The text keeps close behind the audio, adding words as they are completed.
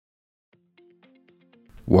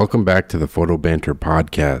Welcome back to the Photo Banter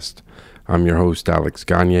Podcast. I'm your host, Alex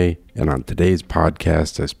Gagne, and on today's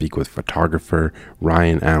podcast, I speak with photographer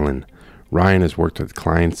Ryan Allan. Ryan has worked with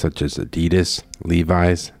clients such as Adidas,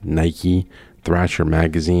 Levi's, Nike, Thrasher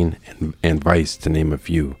Magazine, and Vice, to name a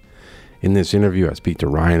few. In this interview, I speak to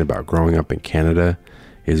Ryan about growing up in Canada,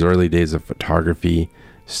 his early days of photography,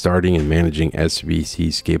 starting and managing SBC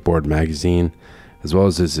Skateboard Magazine, as well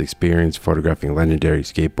as his experience photographing legendary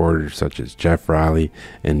skateboarders such as Jeff Riley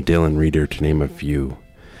and Dylan Reeder, to name a few.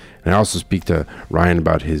 And I also speak to Ryan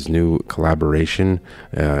about his new collaboration.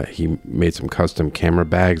 He made some custom camera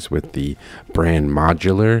bags with the brand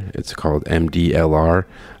Modular. It's called MDLR.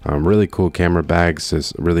 Really cool camera bags,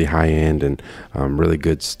 just really high end and really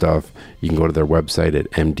good stuff. You can go to their website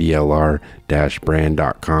at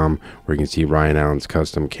mdlr-brand.com where you can see Ryan Allan's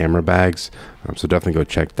custom camera bags. So definitely go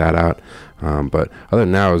check that out. But other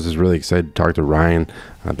than that, I was just really excited to talk to Ryan.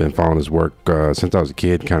 I've been following his work since I was a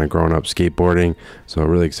kid, kind of growing up skateboarding. So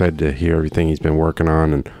really excited to hear everything he's been working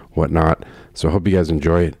on and whatnot. So I hope you guys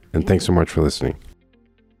enjoy it. And thanks so much for listening.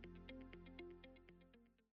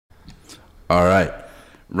 All right.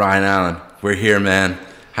 Ryan Allan, we're here, man.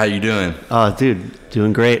 How you doing? Oh, dude,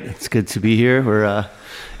 doing great. It's good to be here. We're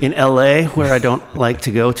in LA, where I don't like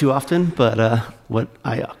to go too often, but what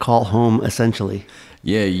I call home, essentially.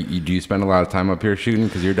 Yeah, do you spend a lot of time up here shooting?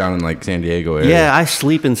 Because you're down in like San Diego area. Yeah, I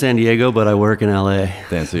sleep in San Diego, but I work in LA.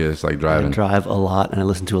 Damn, so you're just like driving. I drive a lot, and I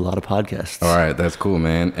listen to a lot of podcasts. All right, that's cool,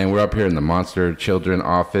 man. And we're up here in the Monster Children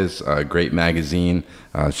office, great magazine.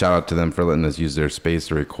 Shout out to them for letting us use their space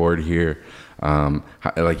to record here.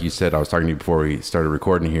 Like you said, I was talking to you before we started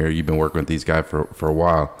recording here. You've been working with these guys for a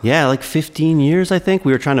while. Yeah, like 15 years, I think.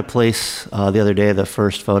 We were trying to place the other day the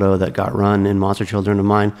first photo that got run in Monster Children of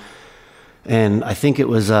mine. And I think it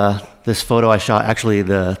was this photo I shot, actually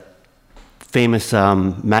the famous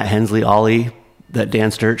Matt Hensley ollie that Dan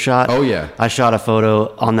Sturt shot. Oh, yeah. I shot a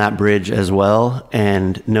photo on that bridge as well,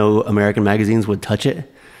 and no American magazines would touch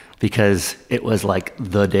it because it was like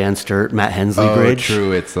the Dan Sturt, Matt Hensley bridge. Oh,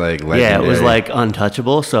 true. It's like legendary. Yeah, it was like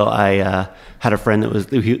untouchable. So I had a friend that was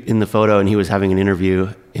in the photo, and he was having an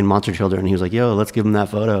interview in Monster Children, and he was like, yo, let's give him that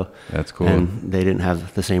photo. That's cool. And they didn't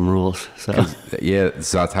have the same rules. So yeah,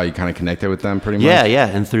 so that's how you kind of connected with them pretty much? Yeah.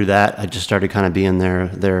 And through that, I just started kind of being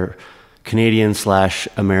their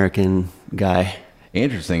Canadian/American guy.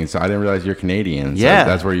 Interesting. So I didn't realize you're Canadian. So yeah.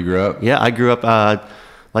 That's where you grew up? Yeah, I grew up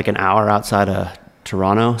like an hour outside of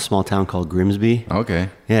Toronto, small town called Grimsby. Okay.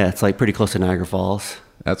 Yeah, it's like pretty close to Niagara Falls.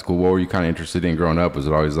 That's cool. What were you kind of interested in growing up? Was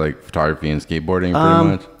it always like photography and skateboarding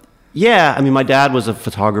pretty much? Yeah, I mean, my dad was a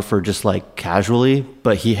photographer just like casually,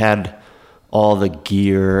 but he had all the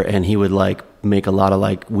gear, and he would like make a lot of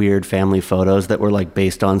like weird family photos that were like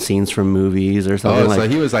based on scenes from movies or something. So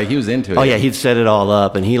he was into it. Oh yeah, he'd set it all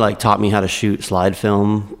up, and he like taught me how to shoot slide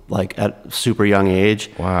film like at a super young age.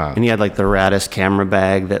 Wow. And he had like the raddest camera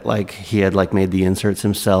bag that like he had like made the inserts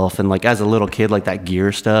himself, and like as a little kid, like that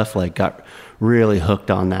gear stuff like got really hooked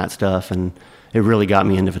on that stuff, and it really got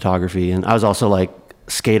me into photography. And I was also like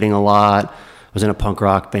skating a lot. I was in a punk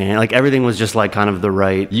rock band. Like everything was just like kind of the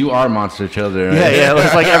right. You are Monster Children, right? Yeah. It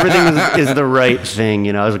was like everything is the right thing.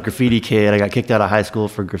 You know, I was a graffiti kid. I got kicked out of high school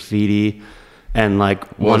for graffiti, and like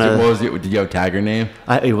what was it? Did you have a tagger name?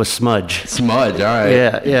 It was Smudge. Smudge. All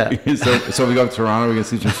right. Yeah. so we go to Toronto. We can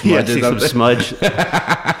see some smudges. Yeah, see some smudge.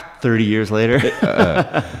 30 years later.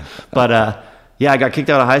 But yeah, I got kicked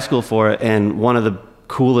out of high school for it, and one of the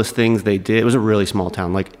coolest things they did, it was a really small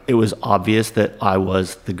town, like it was obvious that I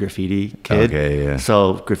was the graffiti kid. Okay, yeah.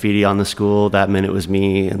 So graffiti on the school, that meant it was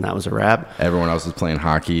me, and that was a wrap. Everyone else was playing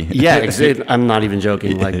hockey. Yeah, I'm not even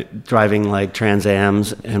joking. Like driving like Trans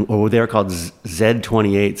Ams, or they were called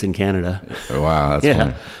Z28s in Canada. Wow, that's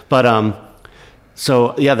funny. But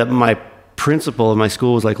so yeah, my principal of my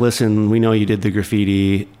school was like, listen, we know you did the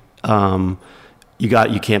graffiti.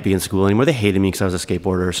 You can't be in school anymore. They hated me because I was a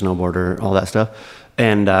skateboarder, snowboarder, all that stuff.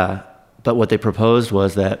 And but what they proposed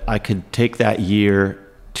was that I could take that year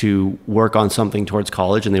to work on something towards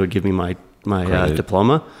college, and they would give me my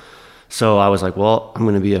diploma. So I was like, well, I'm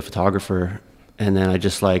going to be a photographer. And then I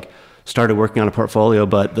just like started working on a portfolio.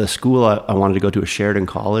 But the school I wanted to go to, a Sheridan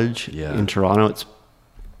College in Toronto. It's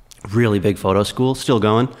a really big photo school, still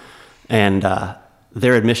going. And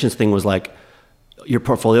their admissions thing was like, your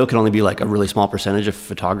portfolio could only be like a really small percentage of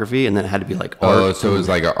photography, and then it had to be like art. Oh, so it was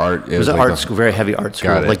like an art. It was an art school, very heavy art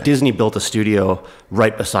school. Like Disney built a studio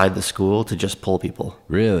right beside the school to just pull people.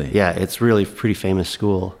 Really? Yeah, it's really pretty famous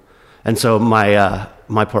school. And so my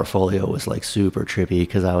portfolio was like super trippy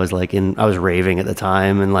because I was like I was raving at the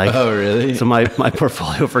time, and like. Oh, really? So my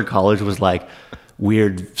portfolio for college was like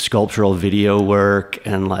weird sculptural video work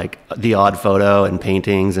and like the odd photo and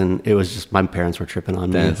paintings, and it was just my parents were tripping on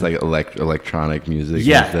me. Then it's like electronic music.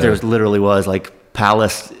 Yeah, there literally was like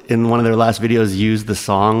Palace in one of their last videos used the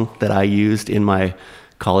song that I used in my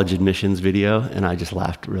college admissions video, and I just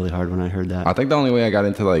laughed really hard when I heard that. I think the only way I got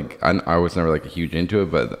into like I was never like a huge into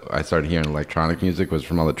it, but I started hearing electronic music was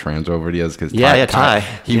from all the Transworld videos because Ty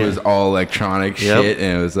he was all electronic shit,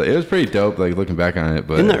 and it was pretty dope. Like looking back on it,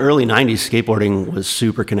 but in the early '90s, skateboarding was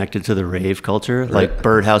super connected to the rave culture. Like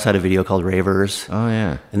Birdhouse had a video called Ravers. Oh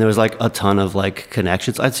yeah, and there was like a ton of like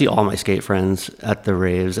connections. I'd see all my skate friends at the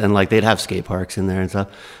raves, and like they'd have skate parks in there and stuff.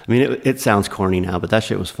 I mean, it sounds corny now, but that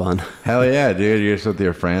shit was fun. Hell yeah, dude! You're just with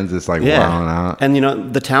your friends, it's like wilding out. And you know,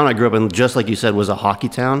 the town I grew up in, just like you said, was a hockey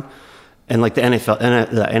town, and like the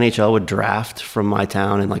NHL would draft from my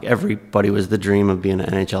town, and like everybody was the dream of being an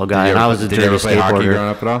NHL guy. And I was a did you ever play hockey growing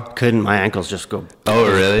up at all? Couldn't. My ankles just go.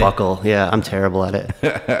 Oh really? Buckle. Yeah, I'm terrible at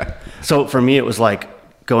it. So for me, it was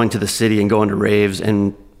like going to the city and going to raves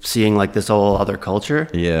and seeing like this whole other culture.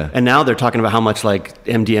 Yeah. And now they're talking about how much like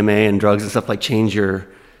MDMA and drugs and stuff like change your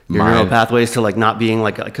neural pathways to like not being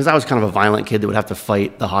like, because I was kind of a violent kid that would have to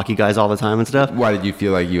fight the hockey guys all the time and stuff. Why did you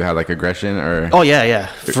feel like you had like aggression or? Oh yeah,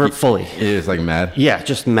 fully. You're just like mad. Yeah,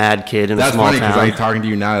 just mad kid in That's a small funny town. because like talking to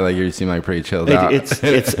you now, like you seem like pretty chilled out.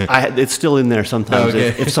 It's still in there sometimes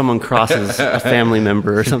if someone crosses a family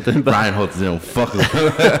member or something. But Brian holds his own fuck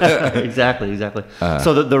with exactly.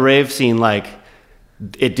 So the rave scene, like,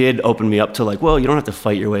 it did open me up to like, well, you don't have to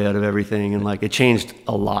fight your way out of everything, and like it changed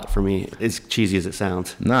a lot for me, as cheesy as it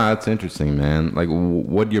sounds. Nah, that's interesting, man. Like,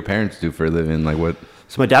 what do your parents do for a living? Like, what?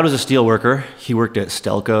 So my dad was a steel worker. He worked at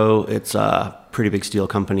Stelco. It's a pretty big steel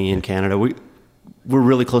company in Canada. We're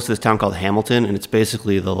really close to this town called Hamilton, and it's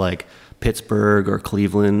basically the like Pittsburgh or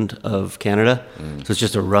Cleveland of Canada. So it's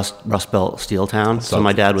just a rust belt steel town. So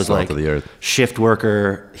my dad was like shift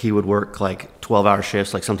worker. He would work like 12-hour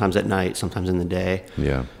shifts, like sometimes at night, sometimes in the day.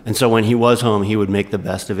 Yeah. And so when he was home, he would make the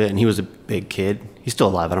best of it. And he was a big kid. He's still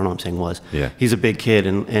alive. I don't know what I'm saying was. Yeah. He's a big kid,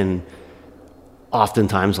 and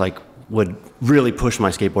oftentimes like would really push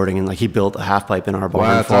my skateboarding, and like he built a half pipe in our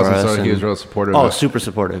barn for us. So he was real supportive. Oh, super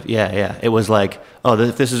supportive. Yeah. It was like, oh,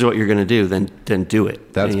 if this is what you're gonna do, then do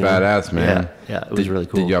it. That's badass, man. Yeah, it was really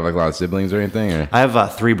cool. Did you have like a lot of siblings or anything? Or? I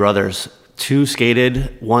have 3 brothers. 2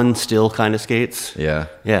 skated, 1 still kind of skates. Yeah.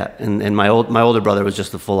 And my older brother was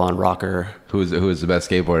just a full on rocker. Who was the best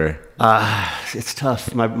skateboarder? It's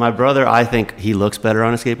tough. My brother, I think he looks better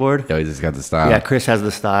on a skateboard. Yeah, he just got the style. Yeah, Chris has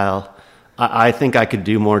the style. I think I could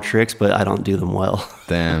do more tricks, but I don't do them well.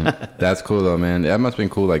 Damn, that's cool though, man. That must have been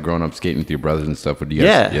cool, like growing up skating with your brothers and stuff. Would you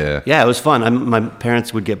guys? Yeah, it was fun. My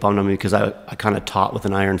parents would get bummed on me because I kind of taught with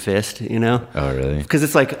an iron fist, you know. Oh, really? Because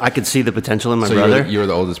it's like I could see the potential in my brother. You were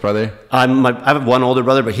the oldest brother? I have one older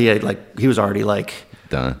brother, but he was already like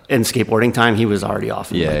done in skateboarding time. He was already off,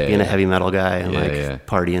 being a heavy metal guy and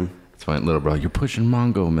partying. It's fine, little bro. You're pushing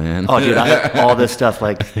Mongo, man. Oh, dude, all this stuff.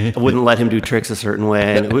 Like, I wouldn't let him do tricks a certain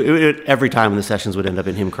way, and every time in the sessions would end up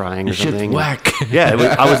in him crying or something. Shit's whack.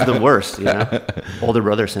 Yeah, I was the worst. You know, older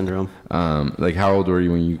brother syndrome. Like, how old were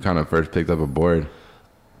you when you kind of first picked up a board?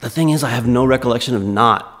 The thing is, I have no recollection of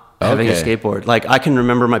not having a skateboard. Like, I can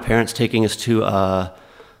remember my parents taking us to a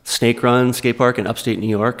Snake Run skate park in upstate New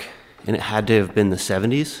York, and it had to have been the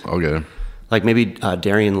 70s. Okay. Like maybe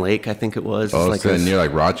Darien Lake, I think it was. Oh, it's like near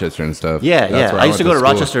like Rochester and stuff. Yeah. I used to go to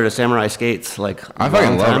Rochester to Samurai Skates. Like I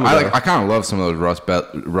fucking love. I kind of love some of those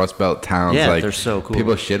Rust Belt towns. Yeah, like, they're so cool.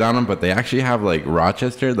 People shit on them, but they actually have like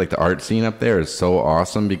Rochester. Like the art scene up there is so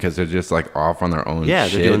awesome because they're just like off on their own. Yeah,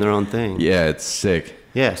 shit. They're doing their own thing. Yeah, it's sick.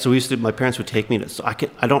 Yeah, so my parents would take me to. So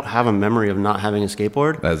I don't have a memory of not having a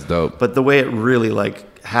skateboard. That's dope. But the way it really like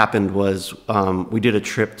happened was we did a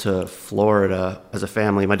trip to Florida as a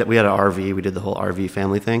family. We had an RV. We did the whole RV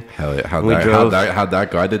family thing. Hell yeah! How'd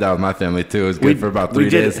that go? I did that with my family too. It was good for about 3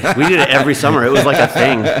 days. We did it every summer. It was like a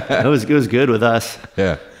thing. It was good with us.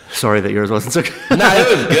 Yeah. Sorry that yours wasn't so good. No,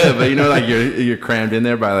 it was good, but you know, like you're crammed in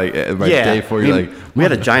there by day 4. You're like, we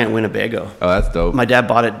had a giant Winnebago. Oh, that's dope. My dad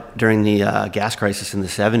bought it during the gas crisis in the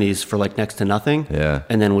 70s for like next to nothing. Yeah.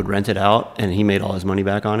 And then would rent it out, and he made all his money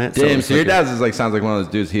back on it. Damn, so your dad's is like sounds like one of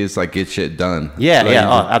those dudes. He just like gets shit done. Yeah, like,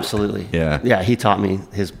 oh, absolutely. Yeah. Yeah, he taught me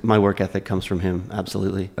my work ethic comes from him.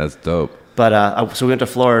 Absolutely. That's dope. But so we went to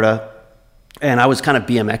Florida, and I was kind of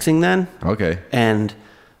BMXing then. Okay. And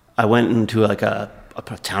I went into like a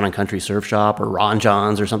town and country surf shop or Ron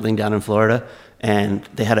John's or something down in Florida, and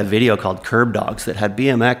they had a video called Curb Dogs that had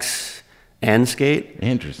BMX and skate.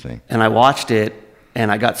 Interesting. And I watched it,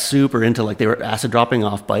 and I got super into, like, they were acid dropping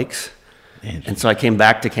off bikes. And so I came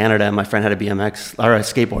back to Canada, and my friend had a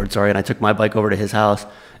skateboard, sorry, and I took my bike over to his house.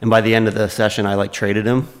 And by the end of the session, I like traded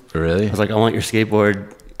him. Really? I was like, I want your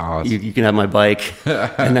skateboard. Awesome. You can have my bike.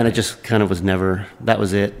 And then it just kind of was that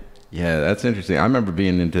was it. Yeah, that's interesting. I remember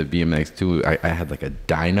being into BMX too. I had like a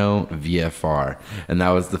Dyno VFR, and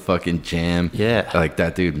that was the fucking jam. Yeah. Like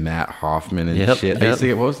that dude, Matt Hoffman and shit. I used to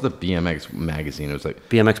get, what was the BMX magazine? It was like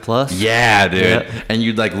BMX Plus? Yeah, dude. Yep. And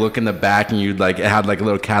you'd like look in the back and you'd like, it had like a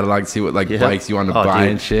little catalog to see what like bikes you wanted to buy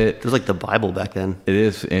and shit. It was like the Bible back then. It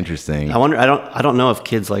is interesting. I wonder, I don't know if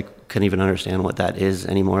kids like can even understand what that is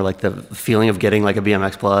anymore. Like the feeling of getting like a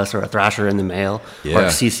BMX Plus or a Thrasher in the mail or a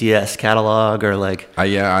CCS catalog or like.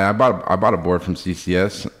 I bought a board from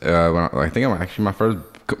CCS. I think I'm actually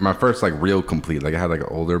my first like real complete. Like I had like an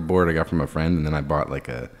older board I got from a friend, and then I bought like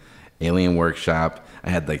a Alien Workshop. I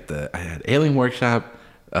had Alien Workshop.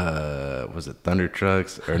 Was it Thunder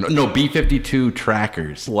Trucks or no B-52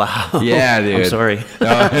 trackers? Wow. Yeah, dude. I'm sorry.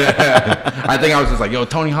 I think I was just like, yo,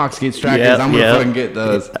 Tony Hawk skates trackers. I'm gonna fucking get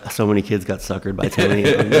those. So many kids got suckered by Tony.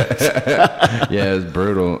 Yeah, it's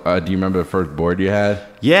brutal. Do you remember the first board you had?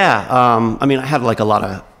 Yeah. I mean, I had like a lot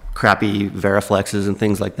of crappy Veriflexes and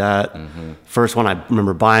things like that. Mm-hmm. First one I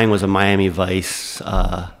remember buying was a Miami Vice.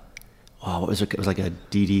 What was it? It was like a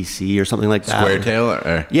DDC or something like that. Square tail?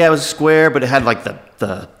 Or? Yeah, it was square, but it had like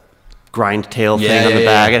the grind tail thing on the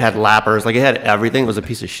back. It had lappers. Like it had everything. It was a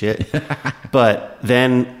piece of shit. But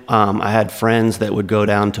then I had friends that would go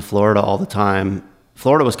down to Florida all the time.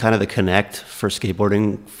 Florida was kind of the connect for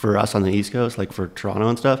skateboarding for us on the East Coast, like for Toronto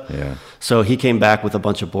and stuff. Yeah. So he came back with a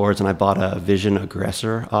bunch of boards, and I bought a Vision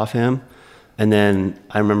Aggressor off him. And then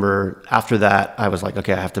I remember after that, I was like,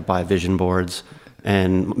 okay, I have to buy Vision boards.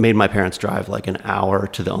 And made my parents drive like an hour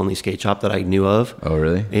to the only skate shop that I knew of. Oh,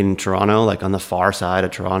 really? In Toronto, like on the far side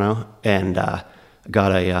of Toronto. And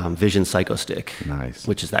got a Vision Psycho Stick. Nice.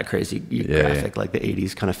 Which is that crazy graphic, like the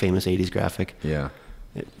 80s, kind of famous 80s graphic. Yeah.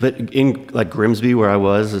 But in like Grimsby, where I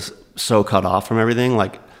was, is so cut off from everything.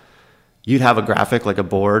 Like you'd have a graphic, like a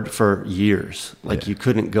board for years. Like you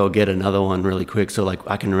couldn't go get another one really quick. So like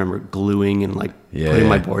I can remember gluing and like putting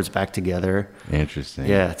my boards back together. Interesting.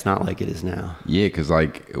 Yeah, it's not like it is now. Yeah, because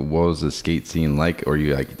like, what was the skate scene like? Or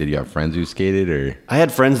did you have friends who skated, or? I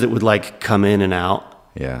had friends that would like come in and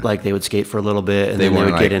out. Yeah. Like they would skate for a little bit and then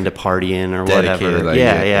they would get into partying or whatever. Like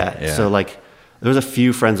yeah. So like there was a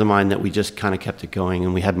few friends of mine that we just kind of kept it going,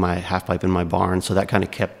 and we had my half pipe in my barn, so that kind of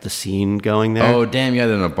kept the scene going there. Oh, damn, you had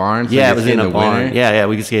it in a barn? So yeah, it was in a barn. Winter? Yeah,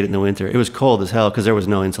 we could skate it in the winter. It was cold as hell because there was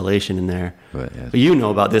no insulation in there. But you know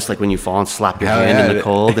about this, like when you fall and slap your hand in the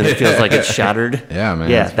cold and it feels like it's shattered. Yeah, man.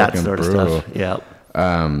 Yeah, that sort of stuff. Yeah.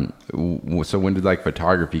 So when did like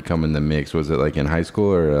photography come in the mix? Was it like in high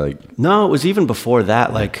school or like? No, it was even before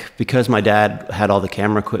that. Like because my dad had all the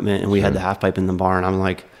camera equipment and we had the half pipe in the barn, I'm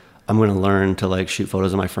like, I'm going to learn to like shoot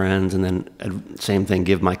photos of my friends, and then same thing,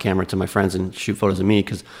 give my camera to my friends and shoot photos of me.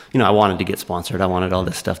 Cause I wanted to get sponsored. I wanted all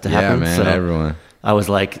this stuff to happen. Yeah, man, so everyone. I was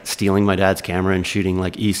like stealing my dad's camera and shooting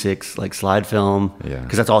like E6, like slide film. Yeah.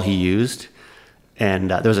 Cause that's all he used. And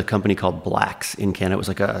there was a company called Blacks in Canada. It was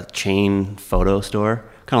like a chain photo store,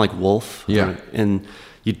 kind of like Wolf. Yeah. And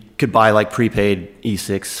you could buy like prepaid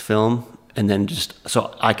E6 film. And then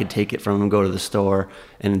so I could take it from him, go to the store,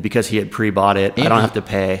 and because he had pre-bought it, I don't have to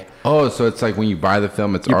pay. Oh, so it's like when you buy the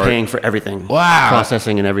film, you're paying for everything. Wow.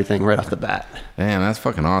 Processing and everything right off the bat. Damn, that's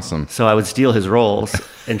fucking awesome. So I would steal his rolls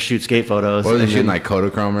and shoot skate photos. What was he shooting, like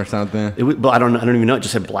Kodachrome or something? But I don't even know. It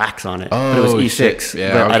just said Blacks on it. Oh, but it was E6. Shit.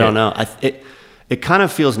 Yeah, but okay. I don't know. It kind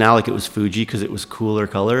of feels now like it was Fuji because it was cooler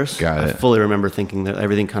colors. Got it. I fully remember thinking that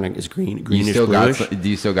everything kind of is greenish, bluish. Do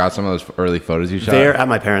you still got some of those early photos you shot? They're at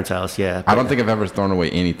my parents' house, yeah. I don't think I've ever thrown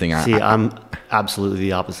away anything. I'm absolutely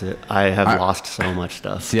the opposite. I have lost so much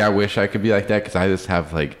stuff. See, I wish I could be like that because I just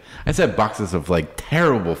have like, I just have boxes of like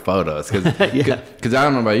terrible photos. Because I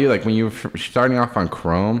don't know about you, like when you're starting off on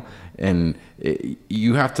Chrome, and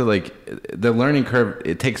you have to like, the learning curve,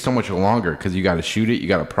 it takes so much longer because you got to shoot it, you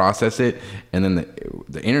got to process it, and then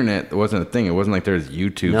the internet wasn't a thing. It wasn't like there's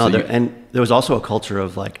YouTube. No, and there was also a culture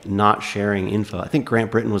of like not sharing info. I think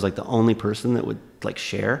Grant Britton was like the only person that would like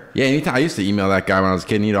share. Yeah, anytime I used to email that guy when I was a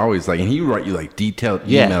kid, and he'd always like, and he would write you like detailed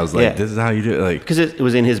emails, like this is how you do it, like because it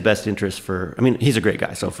was in his best interest he's a great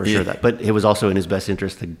guy, so for sure that, but it was also in his best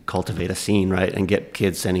interest to cultivate a scene, right, and get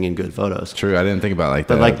kids sending in good photos. True, I didn't think about it like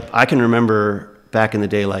that. But like I can remember back in the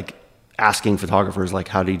day, like asking photographers, like,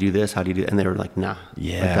 how do you do this? How do you do? And they were like, nah,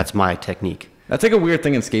 like, that's my technique. That's like a weird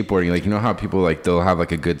thing in skateboarding. Like, you know how people like they'll have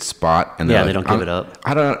like a good spot and Yeah, like, they don't give it up.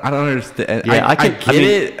 I don't understand. Yeah, I get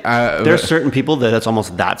it. There's certain people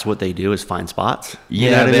that's what they do is find spots. Yeah,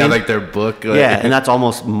 You know what I they have mean? like their book. Like, Yeah, and that's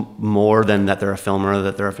almost more than that they're a filmer,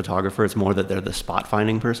 that they're a photographer. It's more that they're the spot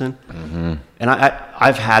finding person. Mm-hmm. And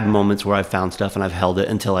I've had moments where I've found stuff and I've held it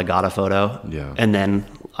until I got a photo. Yeah. And then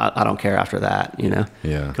I don't care after that, you know?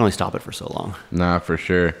 Yeah. You can only stop it for so long. Nah, for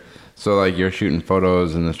sure. So like you're shooting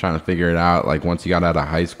photos and just trying to figure it out. Like once you got out of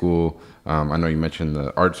high school, I know you mentioned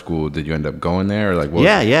the art school. Did you end up going there or like?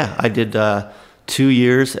 Yeah. I did 2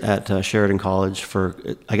 years at Sheridan College for,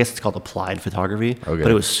 I guess it's called applied photography, Okay. but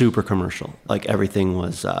it was super commercial. Like everything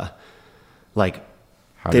was like,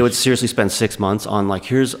 they would seriously spend 6 months on like,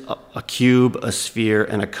 here's a cube, a sphere,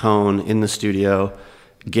 and a cone in the studio.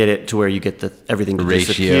 Get it to where you get everything to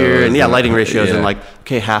disappear, and lighting ratios, and like,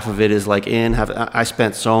 okay, half of it is like in. I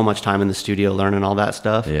spent so much time in the studio learning all that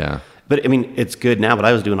stuff. Yeah. But I mean, it's good now. But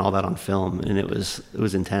I was doing all that on film, and it was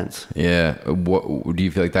intense. Yeah. What do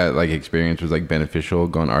you feel like that like experience was like beneficial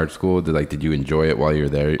going to art school? Did you enjoy it while you were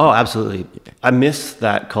there? Oh, absolutely. I miss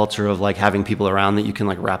that culture of like having people around that you can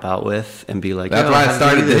like rap out with and be like, that's why I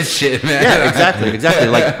started this shit, man. Yeah, exactly.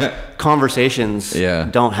 Like conversations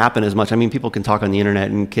don't happen as much. I mean, people can talk on the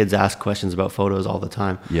internet and kids ask questions about photos all the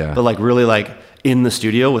time. Yeah. But like really like in the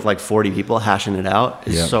studio with like 40 people hashing it out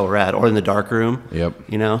is so rad. Or in the dark room. Yep.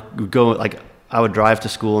 You know, I would drive to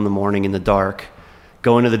school in the morning in the dark,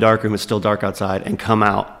 go into the dark room, it's still dark outside, and come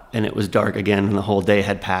out and it was dark again and the whole day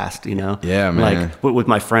had passed, you know? Yeah, man. Like with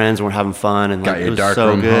my friends, we're having fun and like, got your it was dark so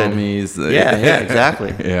room good. homies. Yeah,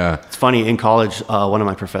 exactly. Yeah. It's funny, in college, one of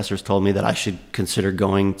my professors told me that I should consider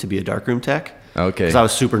going to be a darkroom tech. Okay. Because I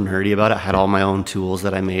was super nerdy about it. I had all my own tools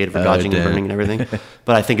that I made for dodging and burning and everything.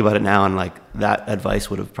 But I think about it now and like that advice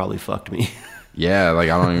would have probably fucked me. Yeah, like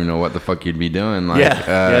I don't even know what the fuck you'd be doing. Like,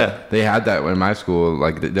 they had that in my school.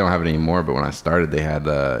 Like they don't have it anymore, but when I started, they had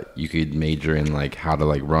you could major in like how to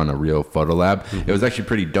like run a real photo lab. Mm-hmm. It was actually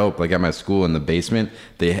pretty dope. Like at my school in the basement,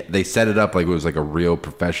 they set it up like it was like a real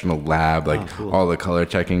professional lab, like all the color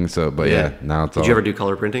checking. So, but yeah now it's. Did you ever do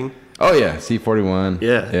color printing? Oh yeah, C41.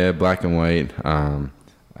 Yeah, black and white.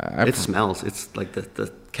 It smells. It's like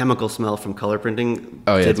the chemical smell from color printing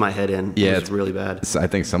did my head in. Yeah, it's really bad. I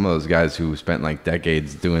think some of those guys who spent like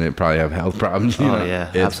decades doing it probably have health problems. You know? Yeah,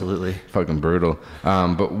 it's absolutely. Fucking brutal.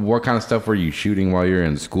 But what kind of stuff were you shooting while you're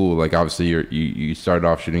in school? Like obviously you started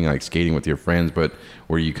off shooting like skating with your friends, but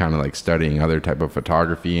were you kind of like studying other type of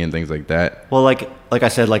photography and things like that? Well, like I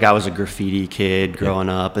said, like I was a graffiti kid growing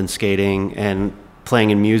up and skating and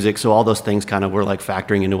playing in music, so all those things kind of were like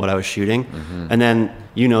factoring into what I was shooting. Mm-hmm. And then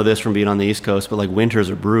you know this from being on the East Coast, but like winters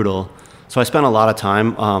are brutal. So I spent a lot of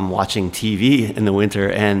time watching TV in the winter,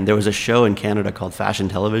 and there was a show in Canada called Fashion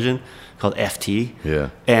Television called FT.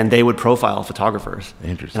 Yeah. And they would profile photographers.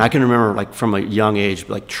 Interesting. And I can remember like from a young age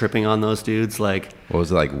like tripping on those dudes. Like, what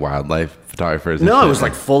was it, like wildlife photographers? No, it was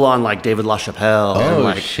like full on like David LaChapelle. Oh, and,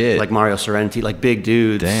 like, shit. Like Mario Sorrenti, like big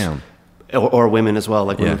dudes. Damn. Or women as well,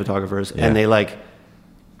 like women photographers. Yeah. And they like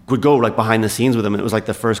would go like behind the scenes with them, and it was like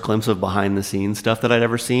the first glimpse of behind the scenes stuff that I'd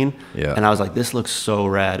ever seen. Yeah. And I was like, this looks so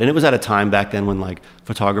rad. And it was at a time back then when like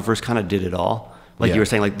photographers kind of did it all. Like you were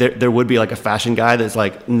saying, like there would be like a fashion guy that's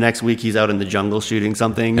like next week he's out in the jungle shooting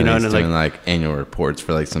something, you know, and and doing like annual reports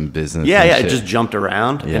for like some business. It just jumped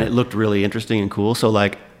around and it looked really interesting and cool. So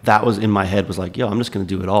like that was in my head was like, yo, I'm just gonna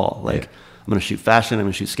do it all. Like I'm going to shoot fashion, I'm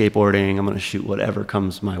going to shoot skateboarding, I'm going to shoot whatever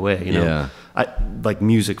comes my way, you know? Yeah. I like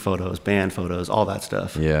music photos, band photos, all that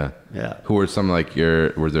stuff. Yeah. Yeah. Who were some like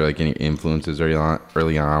were there like any influences early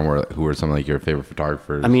on who were some like your favorite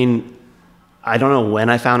photographers? I mean, I don't know when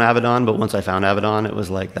I found Avedon, but once I found Avedon, it was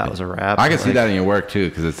like, that was a wrap. I can see that in your work too,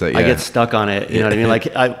 because it's like, I get stuck on it, you know what I mean?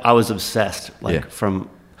 Like I was obsessed, like from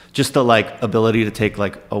just the like ability to take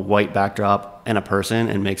like a white backdrop and a person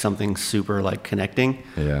and make something super like connecting.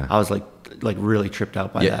 Yeah. I was like really tripped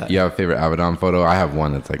out by that. You have a favorite Avedon photo? I have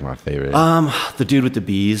one that's like my favorite. The dude with the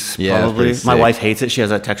bees, Yeah, probably. that's My pretty wife sick. hates it. She has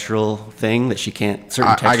a textural thing that she can't,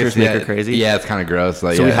 certain textures make her crazy. Yeah, it's kind of gross.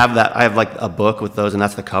 Like, So we have that, I have like a book with those, and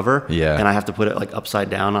that's the cover. Yeah. And I have to put it like upside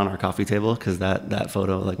down on our coffee table because that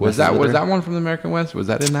photo like Was messes with her. that one from the American West? Was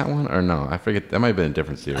that in that one or no? I forget. That might have been a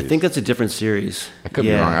different series. I think that's a different series. I could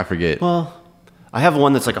be wrong. I forget. Well, I have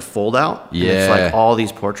one that's like a fold out. And it's like all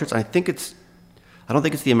these portraits. I don't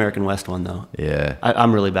think it's the American West one though. Yeah.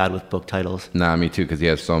 I'm really bad with book titles. Nah, me too, because he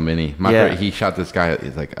has so many. He shot this guy.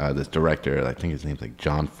 He's like this director. I think his name's like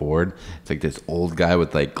John Ford. It's like this old guy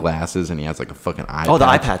with like glasses, and he has like a fucking eye. Oh, the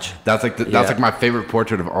eye patch. That's like that's like my favorite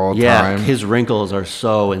portrait of all Yeah, time. his wrinkles are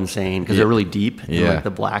so insane because they're really deep. And Yeah. like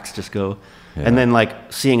the blacks just go. And then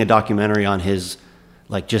like seeing a documentary on his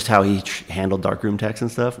like just how he handled darkroom techs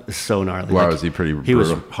and stuff is so gnarly. Wow, like, was he pretty He was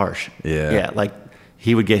brutal? harsh. Yeah. Yeah, like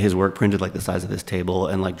he would get his work printed like the size of this table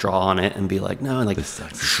and like draw on it and be like, no, and like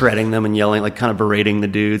shredding them and yelling, like kind of berating the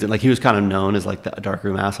dudes. And like he was kind of known as like the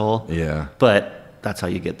darkroom asshole. Yeah. But that's how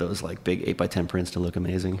you get those like big 8x10 prints to look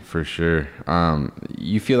amazing. For sure.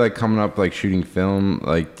 You feel like coming up, like shooting film,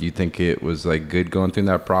 like, do you think it was like good going through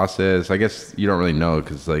that process? I guess you don't really know,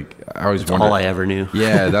 because like I always wonder. All I ever knew.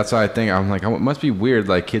 Yeah, that's what I think. I'm like, it must be weird,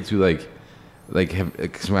 like kids who like have,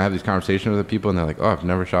 because when I have these conversations with people and they're like, oh, I've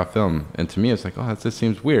never shot film, and to me it's like, oh, that just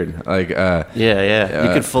seems weird. Like, yeah.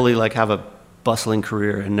 You could fully like have a bustling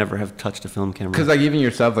career and never have touched a film camera. because like even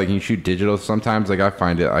yourself, like you shoot digital sometimes, like I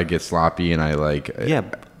find it, I get sloppy and I like. Yeah,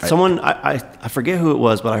 I forget who it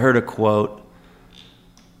was, but I heard a quote.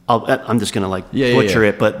 I'm just gonna like butcher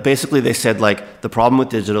it, but basically they said like the problem with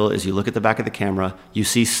digital is you look at the back of the camera, you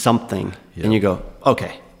see something, and you go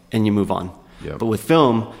okay, and you move on. Yep. But with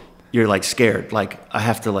film, you're like scared. Like I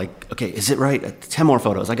have to like, okay, is it right? 10 more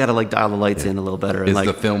photos. I got to like dial the lights in a little better. And Is like,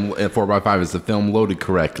 the film at 4x5? Is the film loaded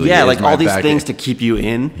correctly? yeah, Is like my all these back- things to keep you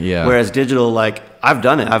in. Yeah. Whereas digital, like I've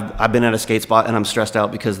done it. I've been at a skate spot and I'm stressed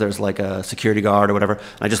out because there's like a security guard or whatever.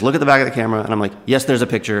 And I just look at the back of the camera and I'm like, yes, there's a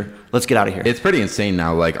picture. Let's get out of here. It's pretty insane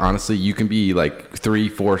now. Like honestly, you can be like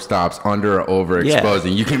 3-4 stops under or over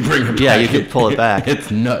exposing. You can bring it back. Yeah, you can pull it back.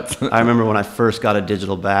 It's nuts. I remember when I first got a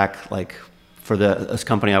digital back, like for this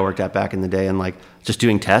company I worked at back in the day, and like just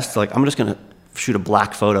doing tests, like I'm just gonna shoot a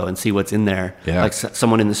black photo and see what's in there. Yeah. Like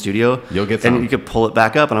someone in the studio. You'll get some. And you could pull it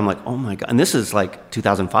back up, and I'm like, oh my god! And this is like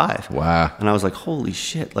 2005. Wow. And I was like, holy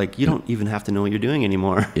shit! Like you don't even have to know what you're doing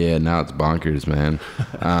anymore. Yeah, now it's bonkers,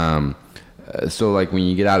 man. So like when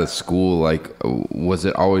you get out of school, like was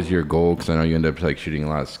it always your goal? Because I know you end up like shooting a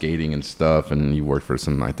lot of skating and stuff, and you worked for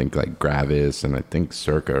some, I think like Gravis and I think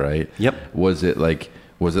Circa, right? Yep. Was it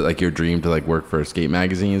like your dream to like work for skate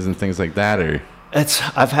magazines and things like that, or?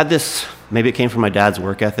 I've had this, maybe it came from my dad's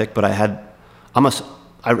work ethic, but I have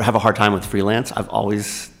a hard time with freelance. I've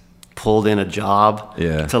always pulled in a job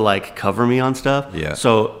to like cover me on stuff. Yeah.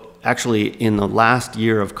 So actually in the last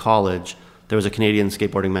year of college, there was a Canadian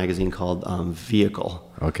skateboarding magazine called Vehicle.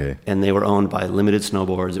 Okay. And they were owned by Limited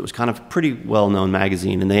Snowboards. It was kind of a pretty well-known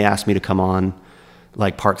magazine, and they asked me to come on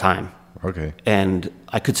like part-time. Okay. And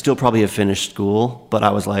I could still probably have finished school, but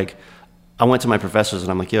I was like, I went to my professors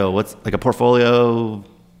and I'm like, yo, what's like a portfolio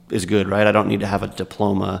is good, right? I don't need to have a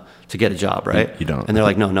diploma to get a job, right? You don't. And they're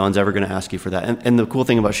like, no one's ever going to ask you for that. And the cool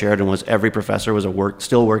thing about Sheridan was every professor was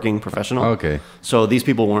still working professional. Okay. So these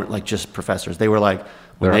people weren't like just professors. They were like,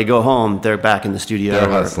 when they go home, they're back in the studio.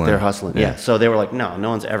 They're hustling. Yeah. So they were like, no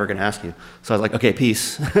one's ever going to ask you. So I was like, okay,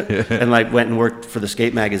 peace. And like went and worked for the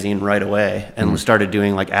skate magazine right away and started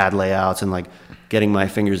doing like ad layouts and like getting my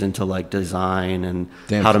fingers into like design and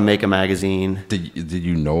how to make a magazine. Did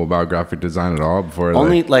you know about graphic design at all before?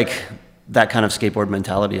 Only like that kind of skateboard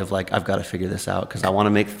mentality of like, I've got to figure this out because I want to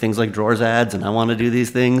make things like drawers ads and I want to do these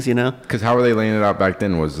things, you know? Because how were they laying it out back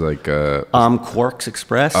then? Was like Quarks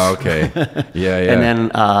Express. Oh, okay. Yeah. And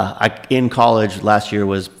then in college last year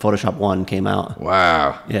was Photoshop 1 came out.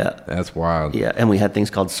 Wow. Yeah. That's wild. Yeah, and we had things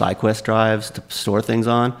called SideQuest drives to store things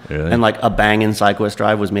on. Really? And like a banging SideQuest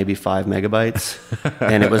drive was maybe 5 megabytes.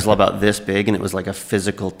 And it was about this big, and it was like a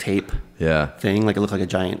physical tape thing. Like it looked like a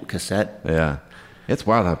giant cassette. Yeah. It's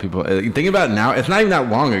wild how people think about it now. It's not even that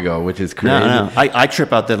long ago, which is crazy. No. I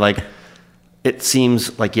trip out that like it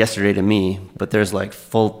seems like yesterday to me, but there's like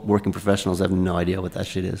full working professionals that have no idea what that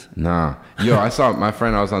shit is. Nah. Yo, I saw my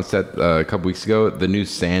friend, I was on set a couple weeks ago, the new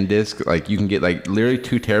SanDisk, like you can get like literally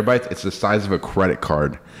 2 terabytes. It's the size of a credit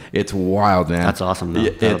card. It's wild, man. That's awesome, though.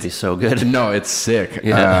 That'll be so good. No, it's sick.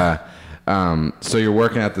 Yeah. So you're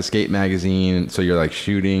working at the skate magazine, so you're like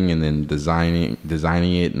shooting and then designing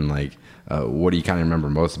it, and like what do you kind of remember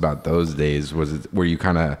most about those days? Were you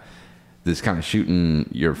kind of this kind of shooting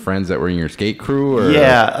your friends that were in your skate crew? Or?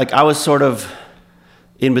 Yeah, like I was sort of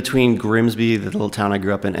in between Grimsby, the little town I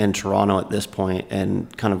grew up in, and Toronto at this point,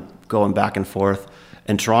 and kind of going back and forth.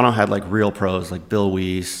 And Toronto had like real pros, like Bill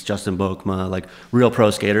Weiss, Justin Bokma, like real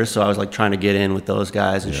pro skaters. So I was like trying to get in with those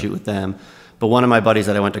guys and shoot with them. But one of my buddies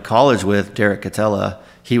that I went to college with, Derek Catella,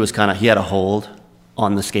 he had a hold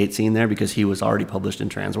on the skate scene there because he was already published in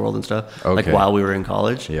Transworld and stuff, like while we were in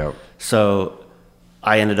college. Yep. So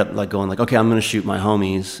I ended up like going like, okay, I'm going to shoot my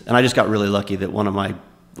homies. And I just got really lucky that one of my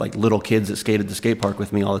like little kids that skated the skate park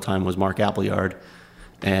with me all the time was Mark Appleyard.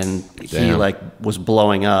 And he like was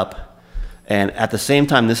blowing up. And at the same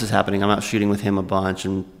time this is happening, I'm out shooting with him a bunch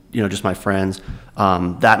and, you know, just my friends.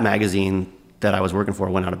 That magazine that I was working for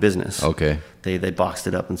went out of business. Okay. They boxed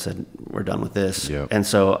it up and said, we're done with this. Yep. And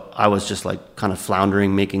so I was just like kind of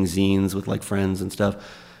floundering, making zines with like friends and stuff,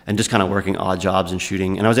 and just kind of working odd jobs and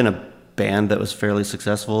shooting. And I was in a band that was fairly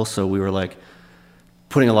successful, so we were like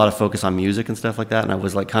putting a lot of focus on music and stuff like that. And I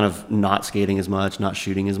was like kind of not skating as much, not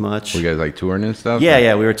shooting as much. Were you guys like touring and stuff?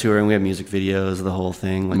 Yeah, we were touring. We had music videos, the whole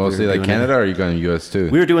thing. Like Mostly like Canada, or are you going to US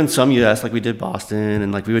too? We were doing some US, like we did Boston,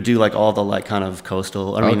 and like we would do like all the like kind of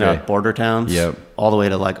coastal, border towns. Yep. All the way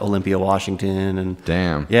to like Olympia, Washington, and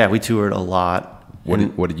Damn. yeah, we toured a lot.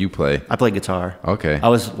 What did you play? I played guitar. Okay. I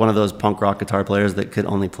was one of those punk rock guitar players that could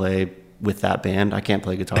only play with that band. I can't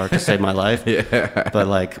play guitar to save my life. Yeah. But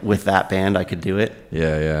like with that band, I could do it.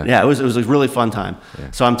 Yeah. Yeah, it was a really fun time.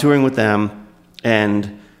 Yeah. So I'm touring with them,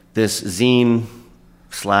 and this zine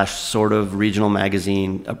 / sort of regional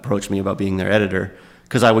magazine approached me about being their editor,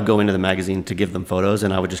 because I would go into the magazine to give them photos,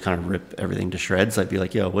 and I would just kind of rip everything to shreds. I'd be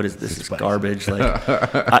like, yo, what is this? This is garbage. Like,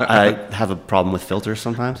 I have a problem with filters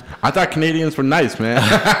sometimes. I thought Canadians were nice, man.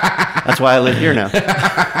 That's why I live here now.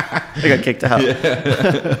 I got kicked out.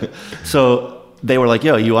 Yeah. So they were like,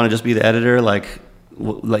 yo, you want to just be the editor? Like,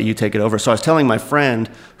 we'll let you take it over. So I was telling my friend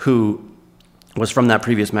who was from that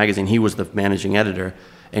previous magazine, he was the managing editor,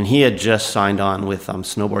 and he had just signed on with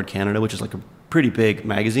Snowboard Canada, which is like a pretty big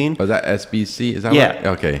magazine. Was that SBC? Is that yeah. Right?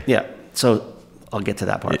 Okay. Yeah. So I'll get to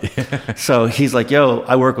that part. So he's like, yo,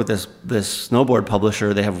 I work with this snowboard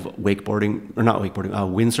publisher. They have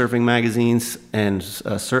windsurfing magazines and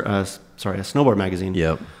a snowboard magazine.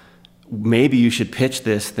 Yep. Maybe you should pitch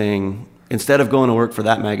this thing. Instead of going to work for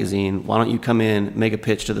that magazine, why don't you come in, make a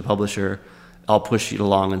pitch to the publisher? I'll push you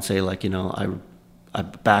along and say, like, I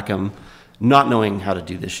back him, not knowing how to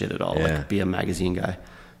do this shit at all, like be a magazine guy.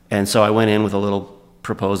 And so I went in with a little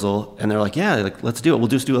proposal, and they're like, yeah, like, let's do it. We'll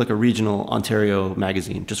just do like a regional Ontario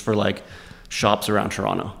magazine just for like shops around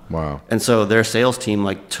Toronto. Wow. And so their sales team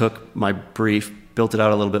like took my brief, built it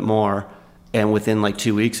out a little bit more, and within like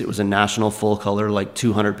 2 weeks, it was a national full color, like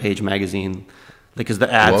 200-page magazine. Because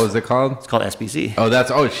the ads. What was it called? It's called SBC. Oh,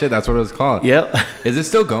 that's what it was called. Yep. Is it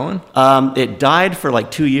still going? It died for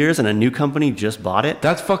like 2 years, and a new company just bought it.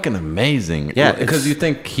 That's fucking amazing. Yeah, because you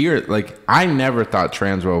think here, like, I never thought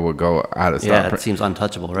Transworld would go out of stock. Yeah, it seems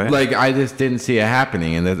untouchable, right? Like, I just didn't see it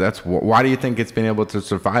happening, and that's why do you think it's been able to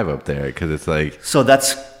survive up there? Because it's like, so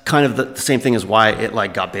that's kind of the same thing as why it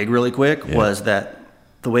like got big really quick. Was that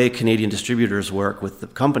the way Canadian distributors work with the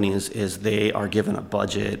companies is they are given a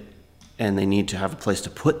budget, and they need to have a place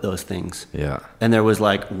to put those things. Yeah. And there was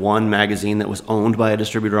like one magazine that was owned by a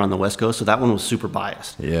distributor on the West Coast, so that one was super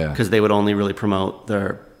biased. Yeah. Because they would only really promote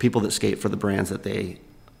their people that skate for the brands that they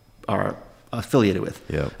are affiliated with.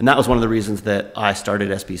 Yeah. And that was one of the reasons that I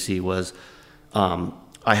started SBC was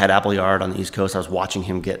I had Appleyard on the East Coast. I was watching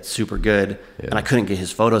him get super good, and I couldn't get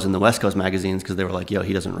his photos in the West Coast magazines because they were like, yo,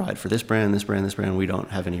 he doesn't ride for this brand, this brand, this brand. We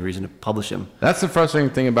don't have any reason to publish him. That's the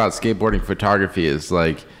frustrating thing about skateboarding photography is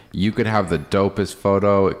like, you could have the dopest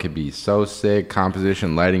photo. It could be so sick,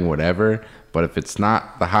 composition, lighting, whatever. But if it's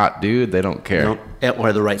not the hot dude, they don't care.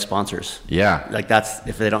 Or the right sponsors. Yeah. Like that's,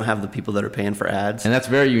 if they don't have the people that are paying for ads. And that's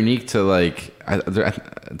very unique to like,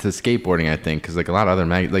 to skateboarding, I think. Because like a lot of other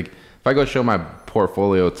like if I go show my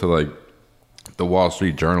portfolio to like the Wall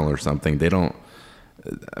Street Journal or something, they don't,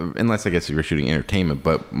 unless I guess if you're shooting entertainment,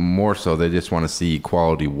 but more so they just want to see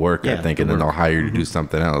quality work, I think, and then they'll hire you to do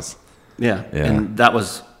something else. Yeah. And that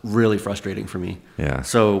was really frustrating for me. Yeah.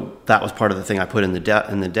 So that was part of the thing I put in the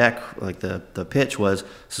deck, like the pitch was,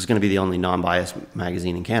 this is going to be the only non-biased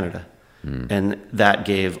magazine in Canada. And that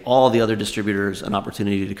gave all the other distributors an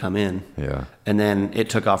opportunity to come in. Yeah. And then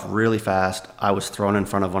it took off really fast. I was thrown in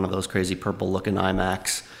front of one of those crazy purple looking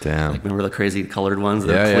IMAX. Damn. Like, remember the crazy colored ones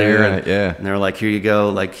that are clear? And they were like, here you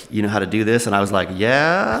go. Like, you know how to do this? And I was like,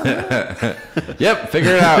 yeah. Yep.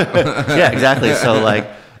 Figure it out. Yeah, exactly. So like,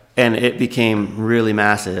 and it became really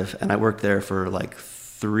massive. And I worked there for like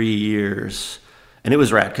 3 years. And it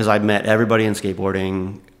was rad because I met everybody in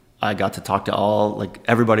skateboarding. I got to talk to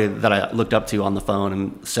everybody that I looked up to on the phone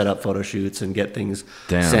and set up photo shoots and get things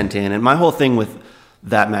sent in. And my whole thing with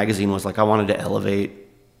that magazine was like, I wanted to elevate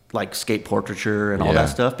like skate portraiture and all that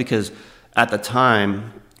stuff, because at the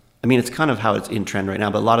time, I mean, it's kind of how it's in trend right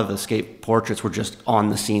now, but a lot of the skate portraits were just on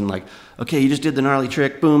the scene. Like, okay, you just did the gnarly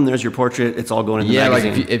trick. Boom, there's your portrait. It's all going in the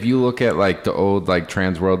magazine. Like if you look at like the old like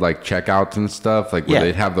Transworld like checkouts and stuff, like where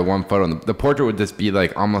they'd have the one photo, and the portrait would just be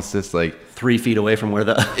like almost this like 3 feet away from where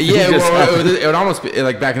the it would almost be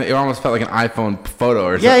like back in it almost felt like an iPhone photo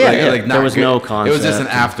or something. Like there was no concept. It was just an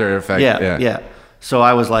after effect. Yeah. So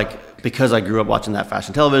I was like, because I grew up watching that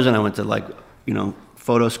fashion television, I went to like,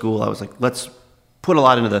 photo school. I was like, let's put a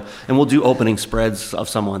lot into and we'll do opening spreads of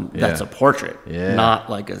someone that's a portrait, not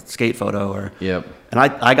like a skate photo or. Yep. And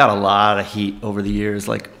I got a lot of heat over the years,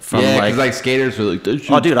 like from like skaters were like,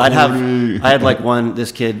 oh dude, I had like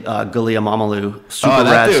this kid, Gulia Mamalu, super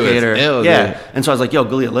rad skater. Dude. And so I was like, yo,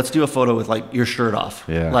 Gulia, let's do a photo with like your shirt off,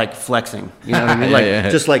 like flexing, you know what I mean?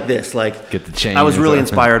 Like just like this, like get the chain. I was really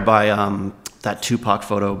inspired by that Tupac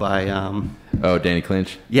photo by Danny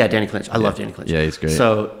Clinch. Yeah, Danny Clinch. I love Danny Clinch. Yeah, he's great.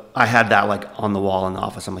 So I had that like on the wall in the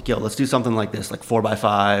office. I'm like, yo, let's do something like this, like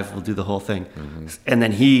 4x5. We'll do the whole thing. Mm-hmm. And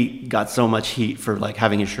then he got so much heat for like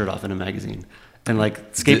having his shirt off in a magazine. And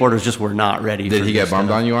like skateboarders just were not ready. Did he get bummed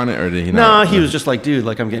on you on it, or did he not? No, he was just like, dude,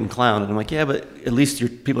 like I'm getting clowned. And I'm like, yeah, but at least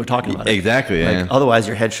people are talking about it. Exactly. Like, otherwise,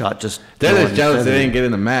 your headshot just. They're just jealous they didn't get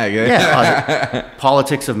in the mag. Yeah.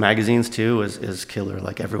 Politics of magazines too is killer.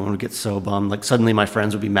 Like everyone would get so bummed. Like suddenly my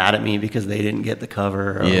friends would be mad at me because they didn't get the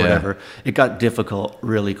cover or whatever. It got difficult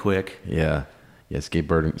really quick. Yeah. Yeah,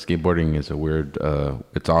 skateboarding is a weird.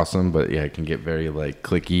 It's awesome, but it can get very like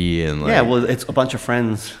cliquey and like. Yeah, well, it's a bunch of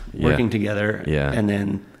friends working together. Yeah, and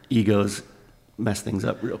then egos mess things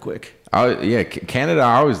up real quick. Canada.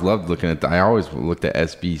 I always loved looking at. I always looked at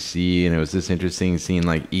SBC, and it was just interesting seeing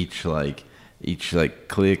like each clique.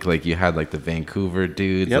 Like you had like the Vancouver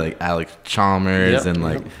dudes, like Alex Chalmers, and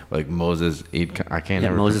like Moses. I can't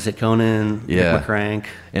remember. Moses Hitkonen, Nick McCrank.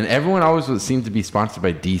 And everyone always seemed to be sponsored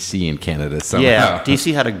by DC in Canada somehow. Yeah,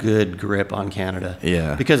 DC had a good grip on Canada.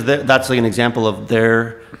 Yeah, because that's like an example of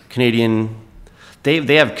their Canadian.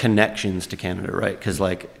 They have connections to Canada, right? Because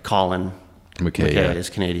like Colin McKay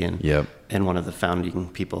is Canadian. Yep. And one of the founding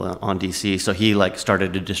people on DC. So he like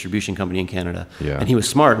started a distribution company in Canada. Yeah. And he was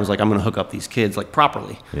smart and was like, I'm going to hook up these kids like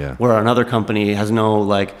properly. Yeah. Where another company has no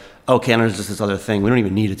like, oh, Canada's just this other thing. We don't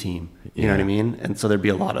even need a team. You know what I mean? And so there'd be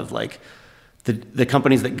a lot of like, the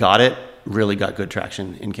companies that got it really got good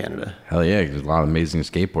traction in Canada. Hell yeah, because a lot of amazing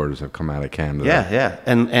skateboarders have come out of Canada. Yeah.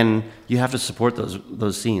 And you have to support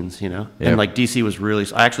those scenes, you know? Yep. And like DC was really,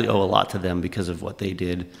 I actually owe a lot to them because of what they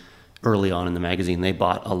did early on in the magazine. They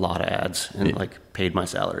bought a lot of ads and like paid my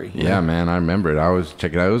salary. Yeah, man, I remember it. I was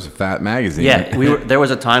checking it out. It was a fat magazine. Yeah, there was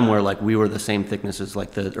a time where like we were the same thickness as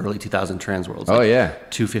like the early 2000 Trans Worlds. Like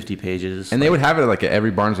 250 pages. And they would have it like at every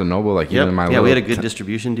Barnes and Noble, like even in my we had a good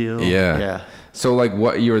distribution deal. Yeah. So like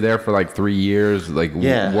what, you were there for like 3 years, like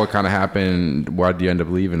what kind of happened? Why did you end up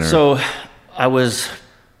leaving? Or? So I was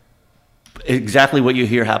exactly what you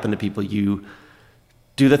hear happen to people. You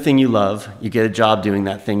do the thing you love, you get a job doing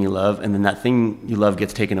that thing you love, and then that thing you love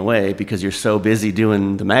gets taken away because you're so busy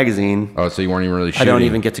doing the magazine. Oh, so you weren't even really shooting? I don't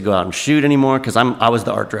even get to go out and shoot anymore because I was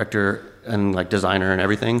the art director and like designer and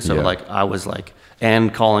everything. So like I was like,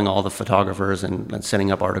 and calling all the photographers and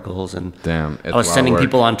setting up articles, and damn, I was sending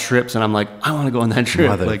people on trips, and I'm like, I want to go on that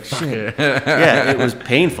trip. Like shit. Yeah, it was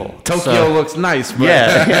painful. Tokyo looks nice, but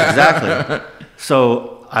yeah, exactly.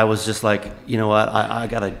 So I was just like, you know what, I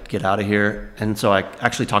got to get out of here. And so I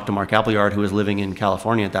actually talked to Mark Appleyard, who was living in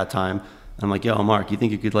California at that time. I'm like, yo, Mark, you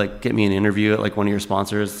think you could like get me an interview at like one of your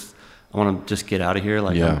sponsors? I want to just get out of here.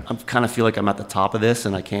 Like, I kind of feel like I'm at the top of this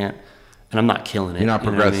and I can't, and I'm not killing it. You're not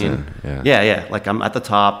progressing. You know what I mean? Yeah. Like I'm at the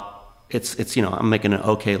top. It's, you know, I'm making an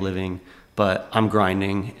okay living, but I'm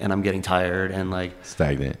grinding and I'm getting tired and like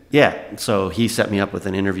stagnant. Yeah. So he set me up with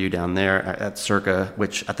an interview down there at Circa,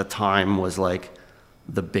 which at the time was like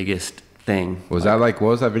the biggest thing. Was that like, what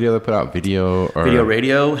was that video they put out? Video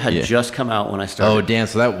Radio had just come out when I started. Oh, damn.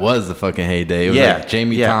 So that was the fucking heyday. It was like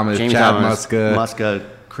Jamie Thomas, Chad Muska,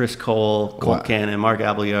 Chris Cole, Colt Cannon, Mark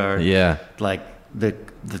Appleyard. Yeah. Like the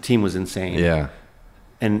team was insane. Yeah.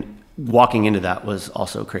 And walking into that was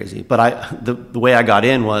also crazy. But the way I got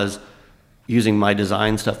in was using my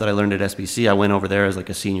design stuff that I learned at SBC. I went over there as like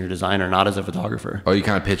a senior designer, not as a photographer. Oh, you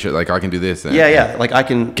kind of pitch it like, I can do this. Yeah. Like I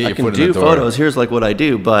can do photos. Here's like what I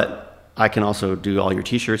do, but I can also do all your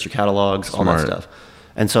t-shirts, your catalogs, all that stuff.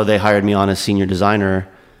 And so they hired me on as senior designer,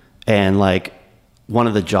 and like one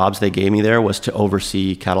of the jobs they gave me there was to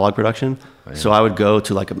oversee catalog production. Oh, yeah. So I would go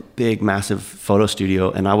to like a big, massive photo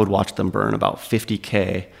studio and I would watch them burn about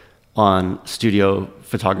 $50K on studio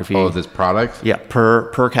photography. Oh, this product? Yeah,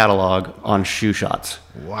 per catalog on shoe shots.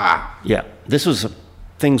 Wow. Yeah, this was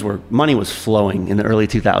things where money was flowing in the early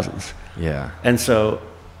 2000s. Yeah. And so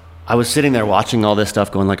I was sitting there watching all this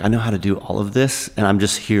stuff going like, I know how to do all of this, and I'm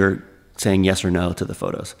just here saying yes or no to the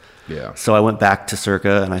photos. Yeah. So I went back to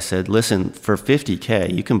Circa and I said, listen, for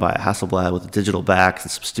 $50K, you can buy a Hasselblad with a digital back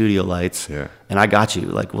and some studio lights. Yeah. And I got you.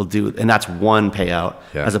 Like, we'll do, and that's one payout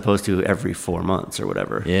as opposed to every 4 months or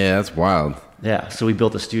whatever. Yeah, that's wild. Yeah. So we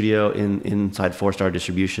built a studio inside 4-Star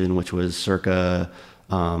Distribution, which was Circa,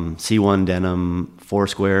 C1 Denim,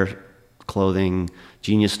 Foursquare Clothing,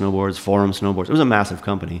 Genius Snowboards, Forum Snowboards. It was a massive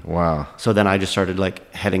company. Wow. So then I just started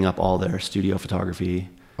like heading up all their studio photography,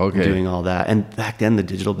 Okay. and doing all that. And back then the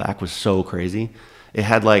digital back was so crazy. It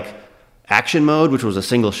had like action mode, which was a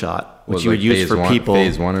single shot, which Was you like would use for people.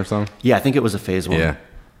 Phase 1 or something? Yeah, I think it was a phase 1. Yeah.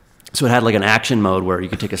 So it had like an action mode where you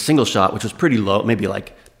could take a single shot, which was pretty low, maybe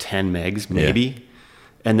like 10 megs, maybe. Yeah.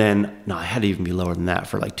 And then, no, I had to even be lower than that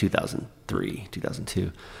for like 2003,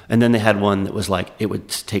 2002. And then they had one that was like, it would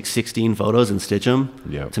take 16 photos and stitch them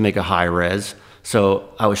Yep. to make a high res. So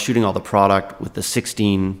I was shooting all the product with the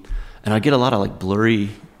 16, and I'd get a lot of like blurry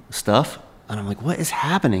stuff. And I'm like, what is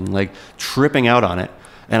happening? Like tripping out on it.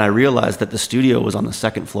 And I realized that the studio was on the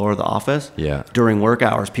second floor of the office. Yeah. During work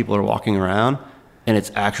hours, people are walking around, and it's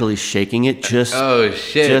actually shaking it just. Oh,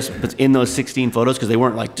 shit. Just but in those 16 photos, because they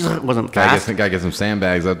weren't like, it wasn't fast. Gotta get some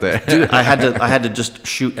sandbags up there. Dude, I had to just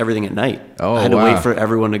shoot everything at night. Oh, I had to wow. wait for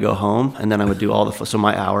everyone to go home, and then I would do all so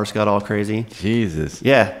my hours got all crazy. Jesus.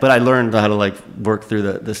 Yeah, but I learned how to like work through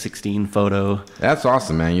the 16 photo. That's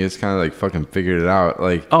awesome, man. You just kind of like fucking figured it out.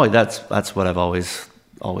 Like, Oh, that's what I've always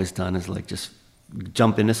done, is like just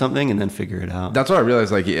jump into something and then figure it out. that's what I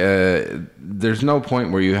realized. Like, there's no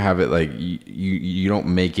point where you have it like you don't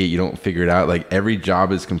make it, you don't figure it out. Like every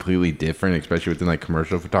job is completely different, especially within like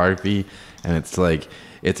commercial photography. And it's like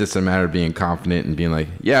it's just a matter of being confident and being like,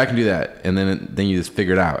 yeah, I can do that, and then you just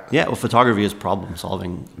figure it out. Yeah, well, photography is problem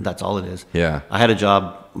solving. That's all it is. Yeah. I had a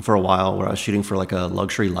job for a while where I was shooting for like a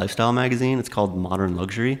luxury lifestyle magazine. It's called Modern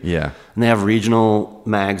Luxury. Yeah. And they have regional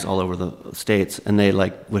mags all over the states, and they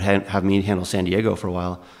like would have me handle San Diego for a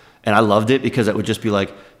while. And I loved it because it would just be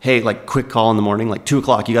like, hey, like quick call in the morning, like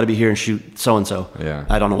 2:00, you got to be here and shoot so-and-so. Yeah.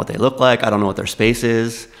 I don't know what they look like. I don't know what their space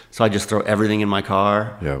is. So I just throw everything in my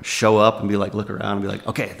car, Yep. show up and be like, look around and be like,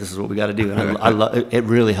 okay, this is what we got to do. And it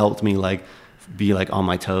really helped me like be like on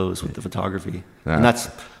my toes with the photography. Yeah. And that's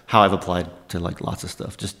how I've applied to like lots of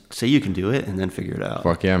stuff. Just say you can do it and then figure it out.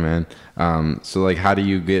 Fuck yeah, man. So like, how do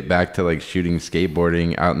you get back to like shooting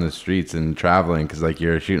skateboarding out in the streets and traveling? Because like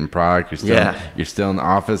you're shooting product, you're still in the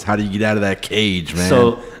office. How do you get out of that cage, man?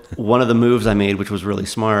 So one of the moves I made, which was really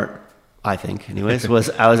smart, I think, anyways,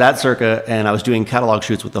 was I was at Circa and I was doing catalog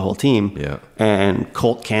shoots with the whole team. Yeah. And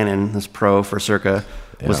Colt Cannon, this pro for Circa,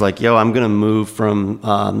 was Yeah. like, yo, I'm going to move from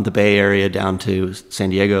the Bay Area down to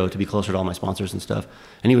San Diego to be closer to all my sponsors and stuff.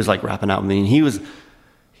 And he was like rapping out with me. And he's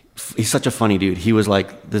such a funny dude. He was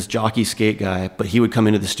like this jockey skate guy, but he would come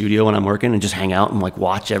into the studio when I'm working and just hang out and like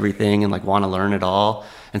watch everything and like want to learn it all.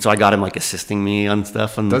 And so I got him like assisting me on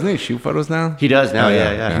stuff. And Doesn't he shoot photos now? he does now, Oh,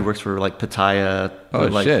 yeah. He works for like Pattaya. Oh,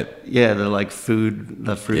 like, shit. Yeah, the like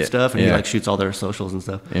the fruit Yeah, stuff, and he yeah. like shoots all their socials and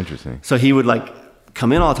stuff. Interesting. So he would like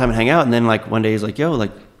come in all the time and hang out, and then like one day he's like, "Yo,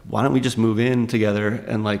 like, why don't we just move in together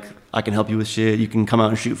and like I can help you with shit. You can come out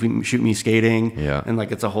and shoot me skating. Yeah. And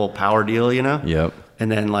like it's a whole power deal, you know. Yep. And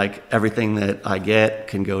then like everything that I get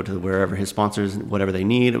can go to wherever his sponsors, whatever they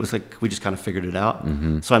need. It was like we just kind of figured it out.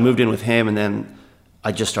 Mm-hmm. So I moved in with him, and then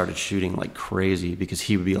I just started shooting like crazy because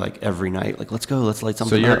he would be like every night, like, let's go, let's light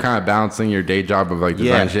something So you're up. kind of balancing your day job of like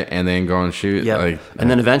design shit and then go and shoot. Yeah. Like, and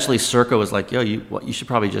then eventually Circa was like, yo, you should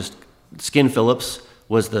probably just, Skin Phillips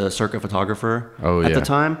was the Circa photographer at the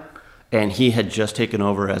time. And he had just taken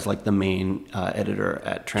over as like the main editor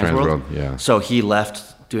at Transworld. Yeah. So he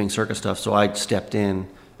left doing Circa stuff. So I stepped in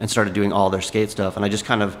and started doing all their skate stuff. And I just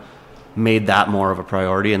kind of made that more of a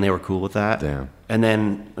priority, and they were cool with that. Damn. And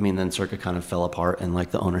then, then Circa kind of fell apart, and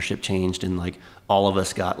like the ownership changed, and like all of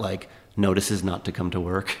us got like notices not to come to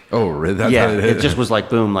work. Oh, really? That's yeah, how it is? it just was like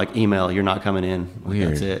boom, like email, you're not coming in. Like, Weird.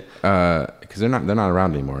 that's it. Because they're not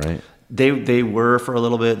around anymore, right? They were for a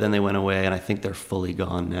little bit, then they went away, and I think they're fully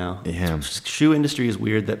gone now. Yeah. Shoe industry is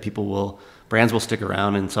weird that brands will stick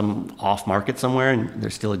around in some off market somewhere and they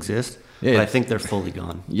still exist. Yeah, but I think they're fully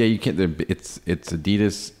gone. Yeah, you can't. It's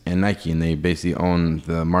Adidas and Nike, and they basically own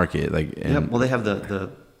the market. Like, and Yeah, well, they have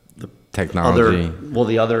the technology.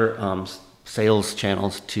 the other sales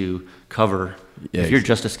channels to cover. Yeah, if you're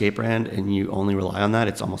just a skate brand and you only rely on that,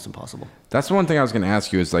 it's almost impossible. That's one thing I was going to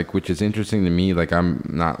ask you is like, which is interesting to me. Like, I'm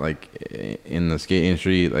not like in the skate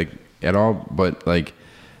industry like at all, but like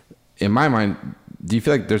in my mind, do you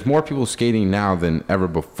feel like there's more people skating now than ever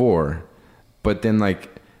before? But then like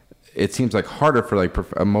it seems like harder for like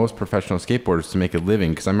most professional skateboarders to make a living.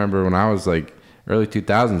 Because I remember when I was like early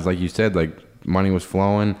 2000s, like you said, like money was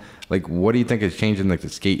flowing. Like, what do you think has changed in like the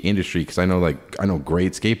skate industry? Because I know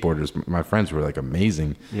great skateboarders. My friends were like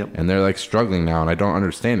amazing, Yep. and they're like struggling now, and I don't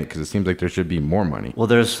understand it because it seems like there should be more money. Well,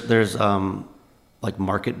 there's like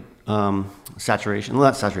market saturation. Well,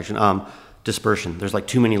 not saturation. dispersion. There's like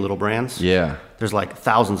too many little brands. Yeah. There's like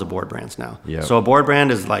thousands of board brands now. Yeah. So a board brand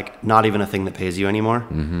is like not even a thing that pays you anymore.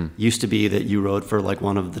 Used to be that you rode for like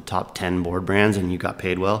one of the top 10 board brands and you got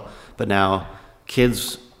paid well. But now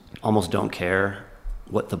kids almost don't care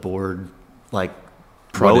what the board like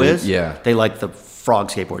pro is. Yeah. They like the frog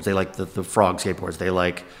skateboards. They like the frog skateboards. They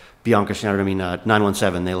like Bianca Schneider,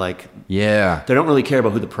 917. They like, Yeah. they don't really care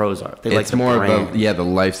about who the pros are. They like It's the more brand. of the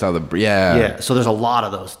lifestyle, yeah. Yeah. So there's a lot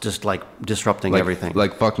of those just like disrupting everything.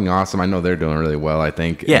 Like fucking awesome. I know they're doing really well, I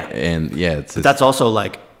think. Yeah. And yeah, it's just, That's also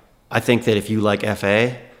like, I think that if you like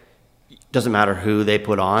FA, doesn't matter who they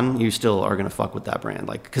put on, you still are going to fuck with that brand.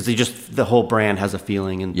 Like, because the whole brand has a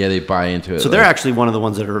feeling. And yeah, they buy into it. so they're actually one of the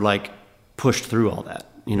ones that are like pushed through all that.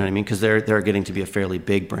 You know what I mean? Because they're getting to be a fairly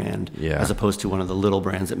big brand, Yeah. as opposed to one of the little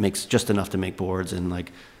brands that makes just enough to make boards and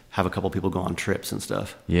like have a couple people go on trips and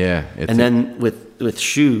stuff. Yeah. And then with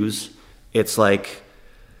shoes, it's like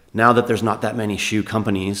now that there's not that many shoe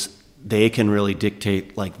companies, they can really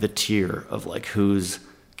dictate like the tier of like who's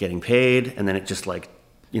getting paid, and then it just like,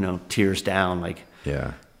 you know, tiers down, like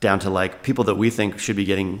yeah. down to like people that we think should be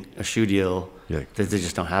getting a shoe deal. Yeah. They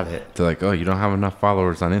just don't have it. They're like, oh, you don't have enough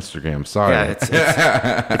followers on Instagram. Sorry.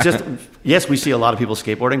 Yeah, it's just, yes, we see a lot of people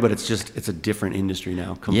skateboarding, but it's a different industry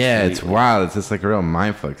now. Yeah, it's completely. wild. It's just like a real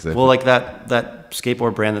mindfuck. Well, like that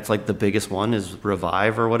skateboard brand that's like the biggest one is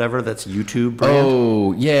Revive or whatever. That's YouTube brand.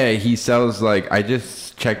 Oh, yeah. He sells like, I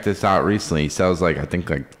just checked this out recently. He sells like, I think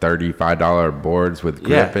like $35 boards with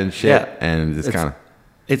grip and shit. Yeah. And it's kind of,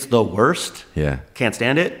 It's the worst. yeah. Can't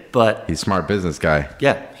stand it, but He's a smart business guy.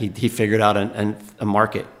 yeah, he figured out a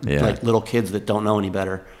market. Yeah. Like little kids that don't know any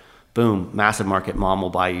better. Boom, massive market. Mom will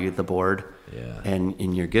buy you the board. Yeah.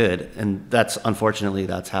 And you're good. And unfortunately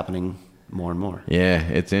that's happening more and more. Yeah,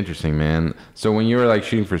 it's interesting, man. So when you were like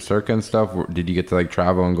shooting for Circa and stuff, did you get to like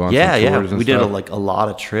travel and go on Yeah, some yeah. tours and We stuff? did a lot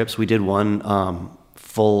of trips. We did one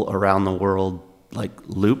full around the world like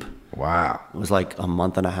loop. Wow. It was like a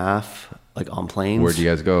month and a half, like on planes. Where'd you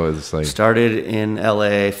guys go? Is like Started in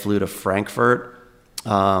LA, flew to Frankfurt,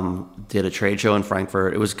 did a trade show in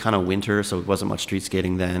Frankfurt. It was kind of winter, so it wasn't much street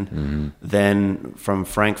skating then. Mm-hmm. Then from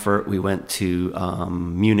Frankfurt, we went to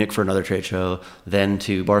Munich for another trade show, then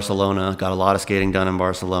to Barcelona, got a lot of skating done in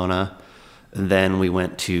Barcelona. And then we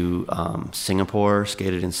went to Singapore,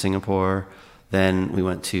 skated in Singapore. Then we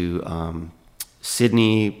went to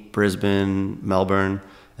Sydney, Brisbane, Melbourne.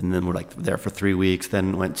 And then we're like there for 3 weeks.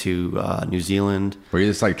 Then went to New Zealand. were you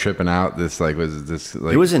just like tripping out? This like was this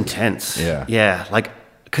like It was intense. Yeah. Yeah. Like,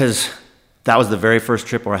 because that was the very first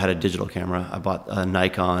trip where I had a digital camera. I bought a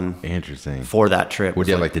Nikon interesting. for that trip. Would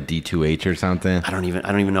you have like the D2H or something? I don't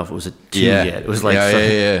even know if it was a 2 Yeah. yet. It was like,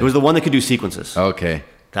 Yeah. it was the one that could do sequences. Okay.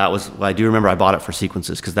 That was, I do remember I bought it for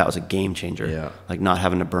sequences because that was a game changer. Yeah. Like not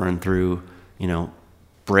having to burn through,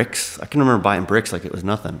 bricks. I can remember buying bricks like it was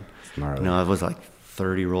nothing. Gnarly. It was like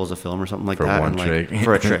 30 rolls of film or something like For that. one and trick.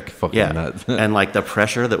 For a trick. Fucking yeah. nuts. And like the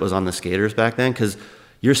pressure that was on the skaters back then, because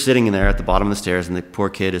you're sitting in there at the bottom of the stairs and the poor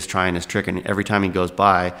kid is trying his trick, and every time he goes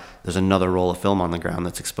by, there's another roll of film on the ground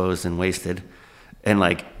that's exposed and wasted. And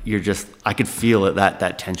like, I could feel it,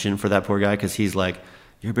 that tension for that poor guy, because he's like,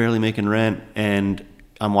 you're barely making rent and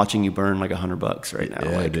I'm watching you burn like $100 right now,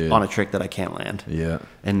 Yeah, like dude. on a trick that I can't land. Yeah.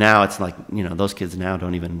 And now it's like, those kids now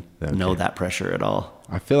don't even Okay. know that pressure at all.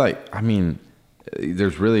 I feel like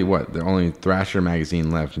there's really the only Thrasher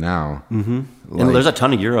magazine left now. Mm-hmm. And there's a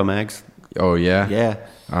ton of Euro mags. Oh yeah. Yeah.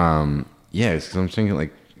 Yeah. Because I'm thinking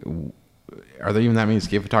like, are there even that many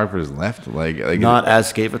skate photographers left? Like Not as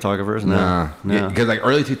skate photographers, no. Nah. No. Because like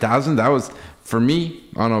early 2000s, that was for me.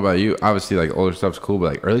 I don't know about you. Obviously, like older stuff's cool, but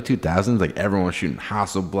like early 2000s, like everyone was shooting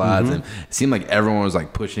Hasselblads, and it seemed like everyone was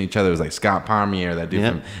like pushing each other. It was like Scott Palmier, that dude,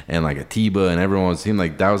 Yeah. and like Atiba, and everyone seemed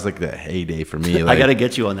like that was like the heyday for me. I Like, got to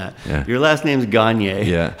get you on that. Yeah. Your last name's Gagne.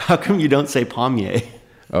 Yeah. How come you don't say Palmier?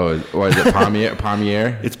 oh, what is it? Palmier?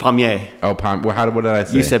 Palmier? It's Palmier. Oh, what did I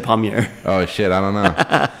say? You said Palmier. Oh shit, I don't know.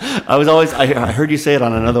 I heard you say it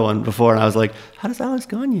on another one before, and I was like, how does Alex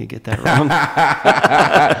Gagne get that wrong?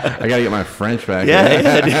 I gotta get my French back.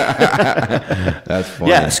 Yeah. That's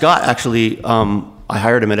funny. Yeah, Scott actually, I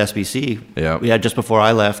hired him at SBC. Yeah. Just before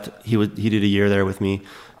I left, he did a year there with me.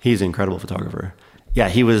 He's an incredible photographer. Yeah,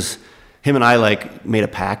 him and I like made a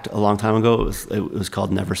pact a long time ago. It was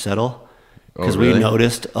called Never Settle. Because really? we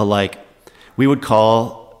noticed we would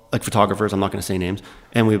call like photographers, I'm not going to say names,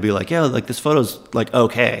 and we'd be like, yeah, like this photo's like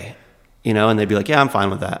okay, and they'd be like, yeah, I'm fine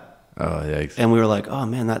with that. Oh yeah. And we were like, oh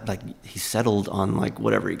man, that like he settled on like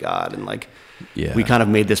whatever he got, and like Yeah. we kind of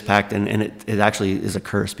made this pact, and it actually is a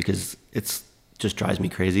curse because it's just drives me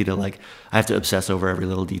crazy to like, I have to obsess over every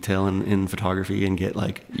little detail in photography and get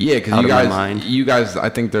like, yeah, because you guys, I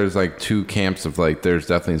think there's like two camps of like, there's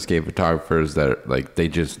definitely skate photographers that like, they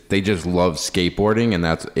just love skateboarding and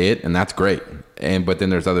that's it. And that's great. But then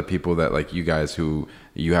there's other people that like you guys who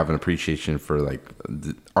you have an appreciation for like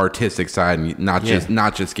the artistic side and not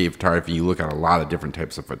just skate photography. You look at a lot of different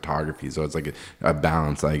types of photography. So it's like a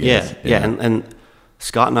balance, I guess. Yeah. And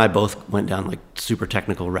Scott and I both went down like super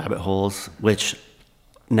technical rabbit holes, which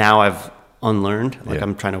now I've unlearned. Like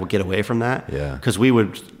I'm trying to get away from that. Yeah. Because we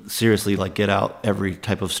would seriously like get out every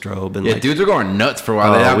type of strobe and like, dudes were going nuts for a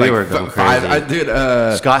while. They had we like were going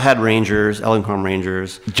crazy. Scott had Rangers, Allan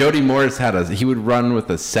Rangers. Jody Morris he would run with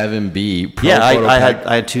a 7B. I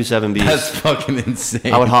had two 7Bs. That's fucking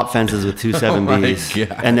insane. I would hop fences with two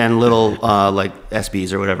 7Bs and then little like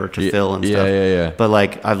SBs or whatever to fill and stuff. Yeah. But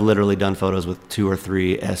like I've literally done photos with two or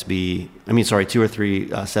three 7B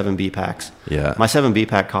packs. Yeah. My 7B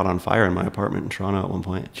pack caught on fire in my apartment in Toronto at one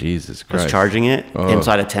point. Jesus Christ. I was charging it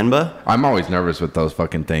inside a Tenba. I'm always nervous with those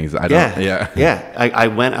fucking things. I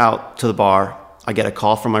went out to the bar. I get a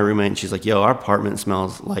call from my roommate and she's like, yo, our apartment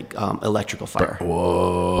smells like electrical fire.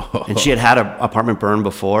 Whoa. And she had an apartment burn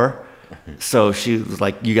before. So she was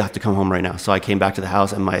like, you have to come home right now. So I came back to the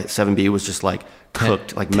house and my 7B was just like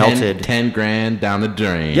cooked, melted. 10 grand down the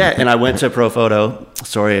drain. Yeah, and I went to Profoto.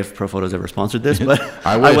 Sorry if Profoto's ever sponsored this, but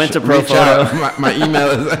I went to Reach Profoto. out. My email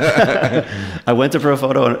is... I went to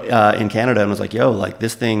Profoto in Canada and was like, yo, like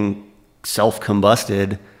this thing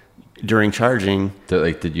self-combusted during charging.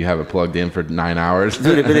 Did you have it plugged in for 9 hours?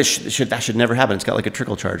 Dude, but that should never happen. It's got like a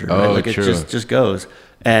trickle charger. Right? Oh, like true. It just goes.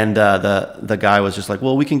 And the guy was just like,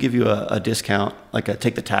 well, we can give you a discount,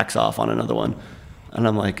 take the tax off on another one. And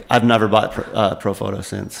I'm like, I've never bought Profoto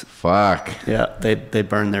since. Fuck. Yeah, they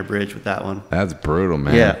burned their bridge with that one. That's brutal,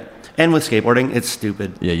 man. Yeah. And with skateboarding, it's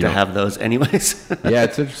stupid to have those anyways. Yeah,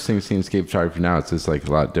 it's interesting seeing skate photography now. It's just like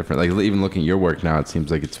a lot different. Like even looking at your work now, it seems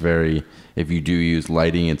like it's very, if you do use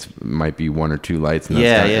lighting, it might be one or two lights. And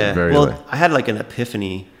that's very well, I had like an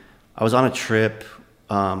epiphany. I was on a trip,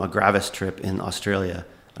 a Gravis trip in Australia,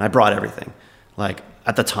 and I brought everything. Like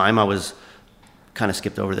at the time I was, kind of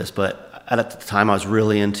skipped over this, but at the time I was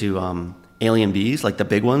really into Alien Bs, like the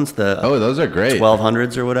big ones. Those are great.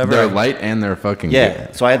 1200s or whatever. They're light and they're fucking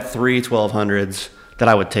good. So I had 3 1200s that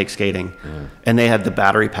I would take skating. Yeah. And they had the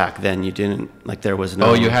battery pack then. You didn't, there was no...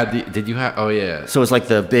 Oh, you had did you have, oh yeah. So it's like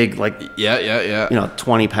the big, Yeah.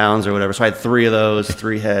 20 pounds or whatever. So I had 3 of those,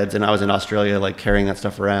 3 heads, and I was in Australia, carrying that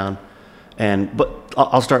stuff around. But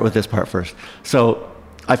I'll start with this part first. So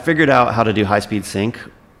I figured out how to do high-speed sync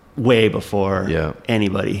way before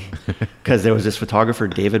anybody, because there was this photographer,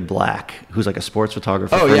 David Black, who's like a sports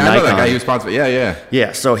photographer. Oh yeah, Nikon. I know that guy. He was sponsored.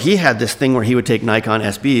 Yeah. So he had this thing where he would take Nikon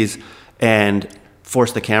SBs and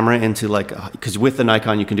force the camera into because with the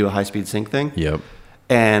Nikon you can do a high speed sync thing. Yep.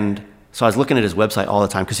 And so I was looking at his website all the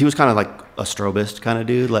time because he was kind of like a strobist kind of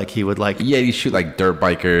dude. He would you shoot dirt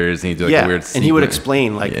bikers and he'd do a weird. And he would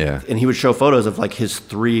explain and he would show photos of his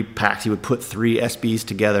 3 packs. He would put 3 SBs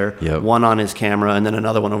together, one on his camera and then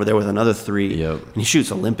another one over there with another 3. Yep. And he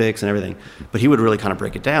shoots Olympics and everything. But he would really kind of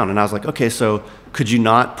break it down. And I was like, okay, so could you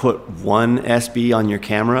not put one SB on your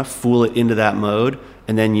camera, fool it into that mode,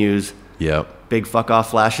 and then use big fuck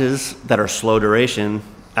off flashes that are slow duration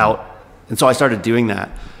out? And so I started doing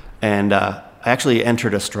that. And I actually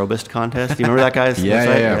entered a strobist contest. Do you remember that, guys?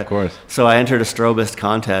 Yeah, of course. So I entered a strobist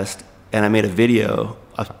contest, and I made a video.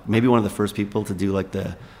 Maybe one of the first people to do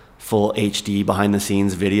the full HD behind the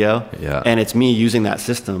scenes video. Yeah. And it's me using that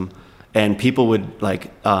system, and people would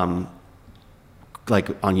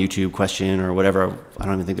on YouTube question or whatever. I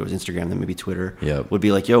don't even think there was Instagram. Then maybe Twitter. Yep. Would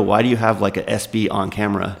be like, yo, why do you have an SB on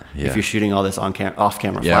camera if you're shooting all this off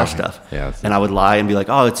camera flash stuff? Yeah. And I would lie and be like,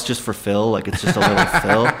 oh, it's just for fill. It's just a little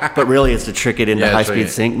fill. But really, it's to trick it into high speed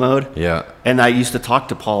sync mode. Yeah. And I used to talk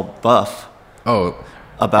to Paul Buff. Oh,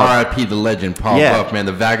 about R.I.P. the legend, Paul Buff, man,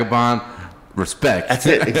 the vagabond. Respect. That's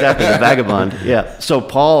it, exactly. The vagabond. Yeah. So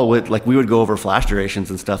Paul would we would go over flash durations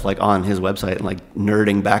and stuff on his website and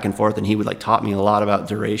nerding back and forth, and he would taught me a lot about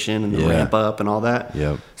duration and the ramp up and all that.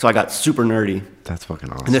 Yep. So I got super nerdy. That's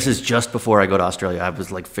fucking awesome. And this is just before I go to Australia. I was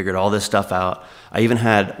figured all this stuff out. I even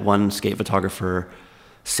had one skate photographer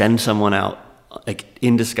send someone out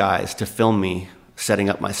in disguise to film me setting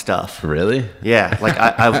up my stuff. Really? Yeah.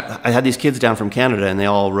 I had these kids down from Canada, and they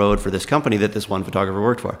all rode for this company that this one photographer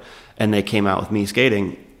worked for. And they came out with me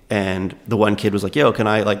skating, and the one kid was like, yo, can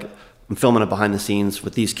I, I'm filming it behind the scenes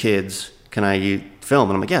with these kids. Can I film?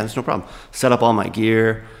 And I'm like, yeah, that's no problem. Set up all my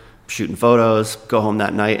gear, shooting photos, go home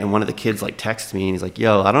that night, and one of the kids texts me, and he's like,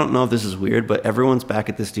 yo, I don't know if this is weird, but everyone's back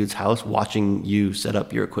at this dude's house watching you set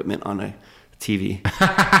up your equipment on a TV.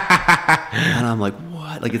 And I'm like,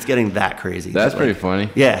 what? Like, it's getting that crazy. That's like, pretty funny.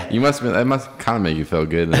 Yeah. That must kind of make you feel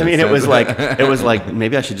good. I mean, it was like,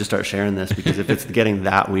 maybe I should just start sharing this, because if it's getting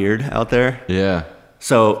that weird out there. Yeah.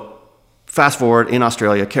 So fast forward, in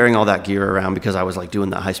Australia, carrying all that gear around because I was like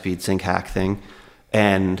doing that high-speed sync hack thing.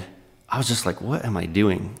 And I was just like, what am I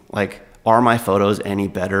doing? Like, are my photos any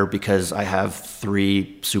better because I have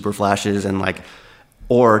 3 super flashes and like,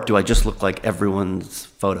 or do I just look like everyone's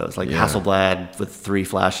photos? Like Hasselblad with 3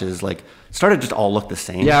 flashes, like started just all look the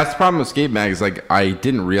same. Yeah, that's the problem with skate mags. Like, I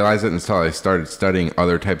didn't realize it until I started studying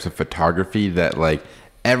other types of photography, that like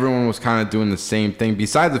everyone was kind of doing the same thing.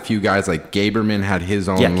 Besides a few guys, like Gaberman had his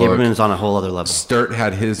own look. Yeah, Gaberman's on a whole other level. Sturt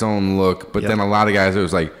had his own look, but then a lot of guys, it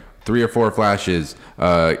was like 3 or 4 flashes,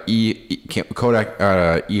 Kodak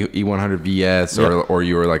E100 VS, or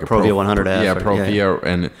you were like a Pro V100F. Yeah, Pro Via,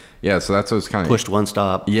 and so that's what it's kind of pushed one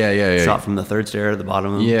stop. Yeah. Shot from the 3rd stair to the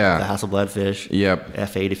bottom of the Hasselblad fish. Yep.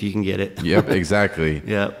 F8 if you can get it. Yep, exactly.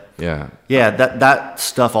 Yep. Yeah. Yeah, that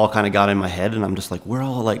stuff all kind of got in my head, and I'm just like, we're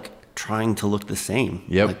all like trying to look the same.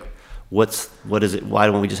 Yep. Like, what is it? Why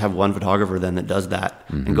don't we just have one photographer then that does that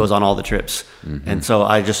and goes on all the trips? And so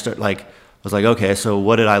I just was like, okay, so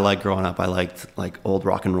what did I like growing up? I liked like old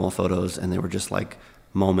rock and roll photos, and they were just like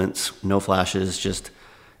moments, no flashes, just,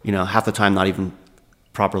 half the time not even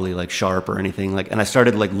properly like sharp or anything. Like, and I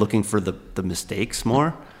started like looking for the mistakes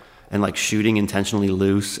more, and like shooting intentionally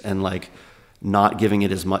loose, and like not giving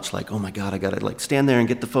it as much like, oh my God, I gotta like stand there and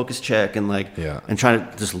get the focus check, and like, and trying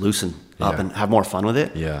to just loosen up and have more fun with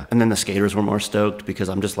it. Yeah. And then the skaters were more stoked because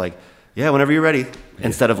I'm just like, yeah, whenever you're ready.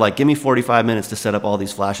 Instead of like, give me 45 minutes to set up all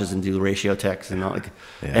these flashes and do ratio techs and all, like,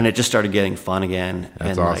 and it just started getting fun again.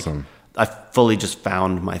 That's and awesome. Like, I fully just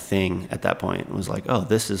found my thing at that point. It was like, oh,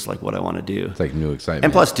 this is like what I want to do. It's like new excitement.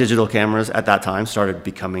 And plus, digital cameras at that time started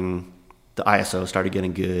becoming, the ISO started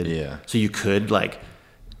getting good. Yeah. So you could like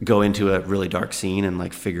go into a really dark scene and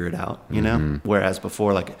like figure it out, Whereas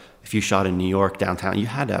before, like if you shot in New York downtown, you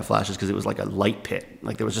had to have flashes because it was like a light pit.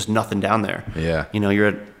 Like there was just nothing down there. Yeah.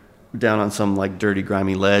 You're down on some like dirty,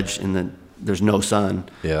 grimy ledge and there's no sun.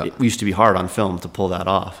 Yeah. It used to be hard on film to pull that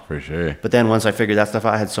off. For sure. But then once I figured that stuff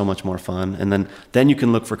out, I had so much more fun. And then you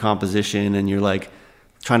can look for composition, and you're like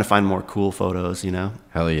trying to find more cool photos,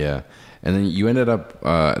 Hell yeah. And then you ended up,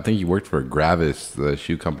 I think you worked for Gravis, the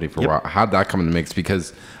shoe company, for a while. How'd that come in the mix?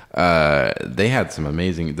 Because they had some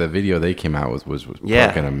amazing, the video they came out with was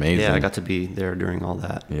fucking amazing. Yeah, I got to be there during all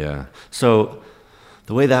that. Yeah. So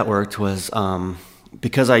the way that worked was,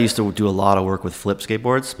 because I used to do a lot of work with flip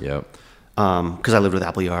skateboards. Yep. Because I lived with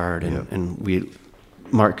Appleyard, and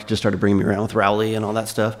Mark just started bringing me around with Rowley and all that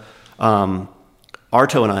stuff.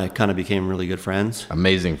 Arto and I kind of became really good friends.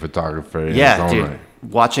 Amazing photographer. Dude. Right.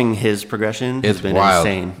 Watching his progression has been wild.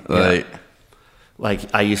 Insane.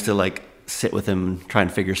 Like I used to like sit with him and try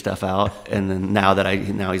and figure stuff out, and then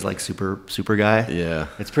now he's like super guy. Yeah.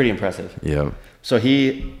 It's pretty impressive. Yeah. So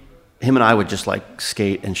him and I would just like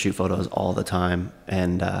skate and shoot photos all the time,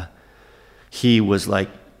 and he was like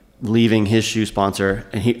leaving his shoe sponsor,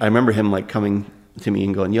 and I remember him like coming to me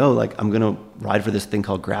and going, yo, like I'm gonna ride for this thing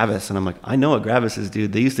called Gravis. And I'm like, I know what Gravis is,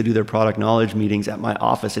 dude. They used to do their product knowledge meetings at my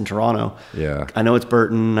office in Toronto. Yeah. I know it's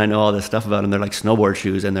Burton, I know all this stuff about them. They're like snowboard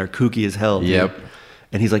shoes, and they're kooky as hell, dude. Yep.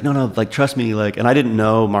 And he's like, no, like trust me, like, and I didn't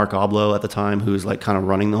know Mark Oblo at the time, who was like kind of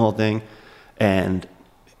running the whole thing. And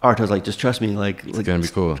Arto's like, just trust me, like it's gonna be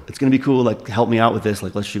cool. It's gonna be cool. Like, help me out with this.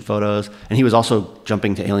 Like, let's shoot photos. And he was also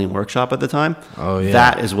jumping to Alien Workshop at the time. Oh yeah.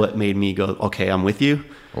 That is what made me go, okay, I'm with you.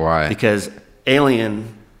 Why? Because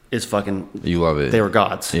Alien is fucking. You love it. They were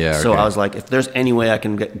gods. Yeah. So okay. I was like, if there's any way I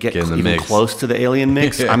can get even mix. close to the Alien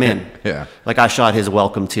mix, I'm in. Yeah. Like I shot his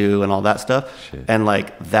Welcome To and all that stuff. Shit. And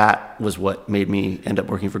like that was what made me end up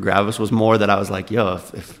working for Gravis, was more that I was like, yo,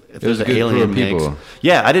 if there's an Alien mix.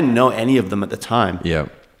 Yeah, I didn't know any of them at the time. Yeah.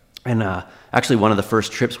 And actually one of the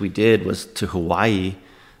first trips we did was to Hawaii.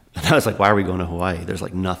 And I was like, why are we going to Hawaii? There's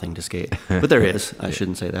like nothing to skate. But there is. I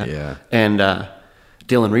shouldn't say that. Yeah. And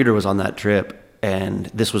Dylan Reeder was on that trip. And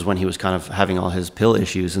this was when he was kind of having all his pill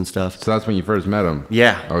issues and stuff. So that's when you first met him?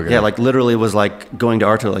 Yeah. Okay. Yeah, like literally was like going to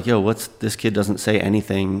Arto like, yo, this kid doesn't say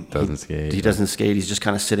anything. Doesn't skate. He doesn't skate. He's just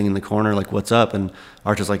kind of sitting in the corner like, what's up? And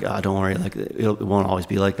Arto's like, don't worry. Like it won't always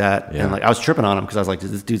be like that. Yeah. And like I was tripping on him because I was like,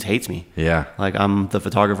 this dude hates me. Yeah. Like I'm the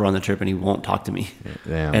photographer on the trip and he won't talk to me.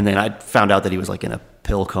 Damn. And then I found out that he was like in a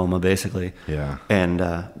pill coma basically. Yeah.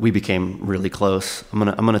 And we became really close. I'm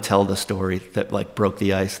gonna tell the story that like broke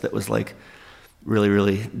the ice. That was like really,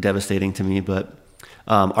 really devastating to me. But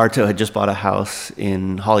Arto had just bought a house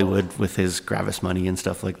in Hollywood with his Gravis money and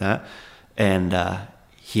stuff like that. And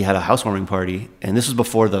he had a housewarming party. And this was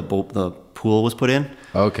before the pool was put in.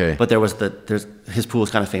 Okay. But his pool was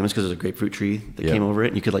kind of famous because there's a grapefruit tree that came over it,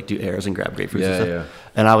 and you could like do airs and grab grapefruits and stuff. Yeah.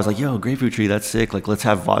 And I was like, yo, grapefruit tree, that's sick. Like, let's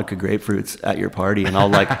have vodka grapefruits at your party, and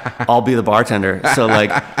I'll be the bartender. So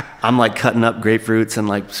like, I'm like cutting up grapefruits and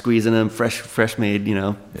like squeezing them, fresh made,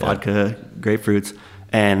 vodka grapefruits,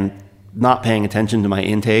 and not paying attention to my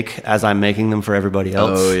intake as I'm making them for everybody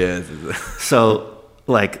else. Oh yeah. So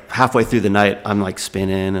like halfway through the night, I'm like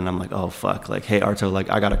spinning, and I'm like, oh fuck, like, hey Arto, like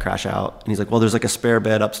I gotta crash out. And he's like, well, there's like a spare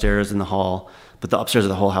bed upstairs in the hall, but the upstairs of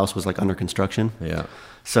the whole house was like under construction. Yeah.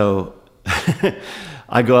 So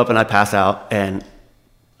I go up and I pass out, and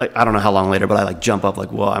I don't know how long later, but I like jump up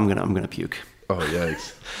like, well, I'm gonna puke. Oh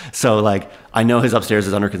yikes. So like, I know his upstairs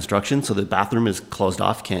is under construction, so the bathroom is closed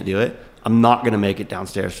off, can't do it. I'm not going to make it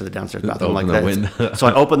downstairs to the downstairs bathroom like that. So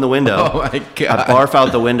I open the window. Oh my God. I barf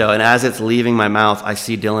out the window, and as it's leaving my mouth, I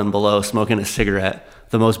see Dylan below smoking a cigarette,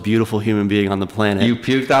 the most beautiful human being on the planet. You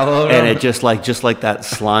puked all over and him? it just like that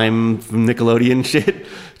slime from Nickelodeon shit,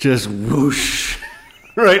 just whoosh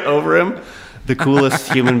right over him. The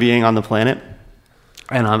coolest human being on the planet.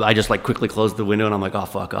 And I just like quickly closed the window, and I'm like, oh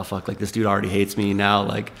fuck, like this dude already hates me now.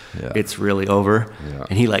 Like it's really over. Yeah.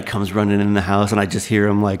 And he like comes running in the house, and I just hear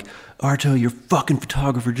him like, Arto, your fucking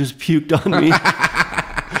photographer just puked on me.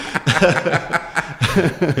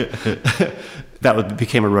 That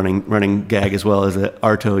became a running gag as well, as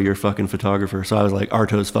Arto, your fucking photographer. So I was like,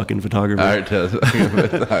 Arto's fucking photographer. Arto's fucking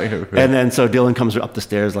photographer. And then so Dylan comes up the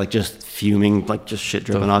stairs like just fuming, like just shit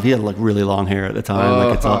dripping off. He had like really long hair at the time.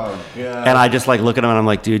 Like it's all, and I just like look at him, and I'm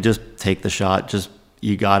like, dude, just take the shot. Just,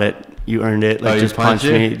 you got it. You earned it. Like just punch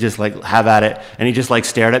me. Just like have at it. And he just like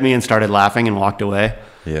stared at me and started laughing and walked away.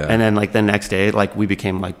 Yeah. And then like the next day, like we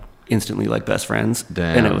became like instantly like best friends.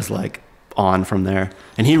 Damn. And it was like on from there.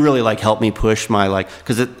 And he really like helped me push my like,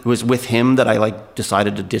 because it was with him that I like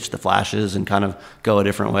decided to ditch the flashes and kind of go a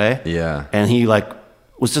different way. Yeah. And he like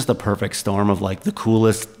was just the perfect storm of like the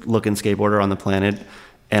coolest looking skateboarder on the planet,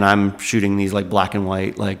 and I'm shooting these like black and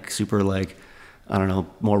white, like super like, I don't know,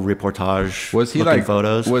 more reportage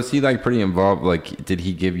photos. Was he like pretty involved? Like, did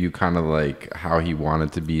he give you kind of like how he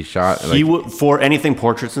wanted to be shot? He would, for anything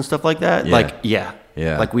portraits and stuff like that. Yeah. Like,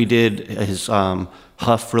 yeah. Like we did his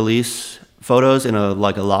Huff release photos in a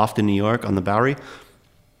loft in New York on the Bowery,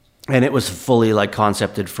 and it was fully like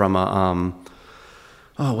concepted from a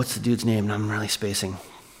what's the dude's name? I'm really spacing.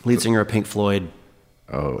 Lead singer of Pink Floyd.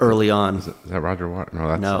 Oh, early on. Is that Roger Waters?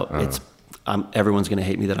 No, it's everyone's gonna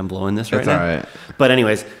hate me that I'm blowing this right it's now. All right. But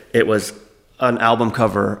anyways, it was an album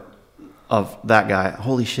cover of that guy.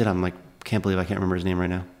 Holy shit! I'm like, can't believe I can't remember his name right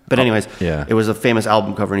now. But anyways, it was a famous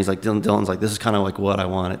album cover, and he's like, Dylan's like, this is kind of like what I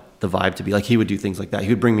wanted the vibe to be. Like he would do things like that. He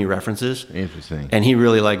would bring me references. Interesting. And he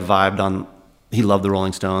really like vibed on. He loved the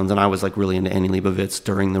Rolling Stones, and I was like really into Annie Leibovitz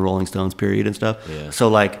during the Rolling Stones period and stuff. Yeah. So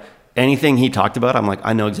like anything he talked about, I'm like,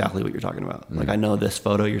 I know exactly what you're talking about. Like I know this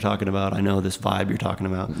photo you're talking about. I know this vibe you're talking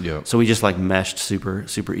about. Yep. So we just like meshed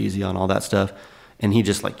super easy on all that stuff. And he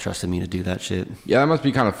just like trusted me to do that shit. Yeah, that must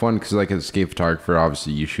be kind of fun because like as a skate photographer,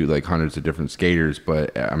 obviously you shoot like hundreds of different skaters,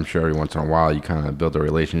 but I'm sure every once in a while you kind of build a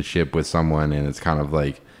relationship with someone, and it's kind of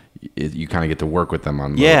like you kind of get to work with them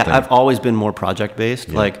on. Yeah, I've always been more project based.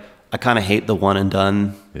 Yeah. Like I kind of hate the one and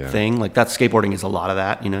done thing. Like that skateboarding is a lot of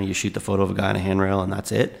that. You know, you shoot the photo of a guy on a handrail and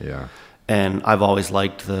that's it. Yeah. And I've always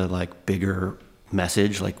liked the like bigger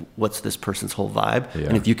message, like what's this person's whole vibe,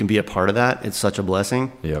 and if you can be a part of that, it's such a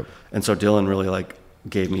blessing. Yep. And so Dylan really like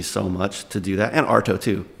gave me so much to do that, and Arto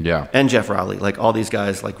too. Yeah. And Jeff Rowley, like all these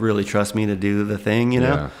guys like really trust me to do the thing, you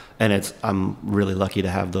know. And I'm really lucky to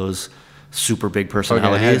have those super big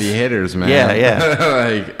personalities. Fucking heavy hitters,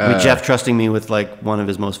 man. Like Jeff trusting me with like one of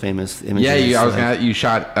his most famous images. Yeah, you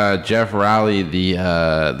shot Jeff Rowley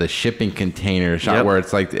the shipping container shot where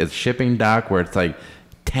it's like it's shipping dock where it's like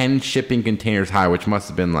 10 shipping containers high, which must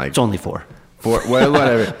have been like it's only four. Well,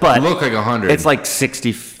 whatever. But it looked like 100. It's like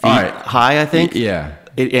 60 feet high, I think. Yeah.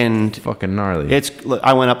 And fucking gnarly.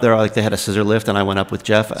 I went up there, like they had a scissor lift, and I went up with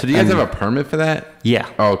Jeff. So do you guys have a permit for that? Yeah.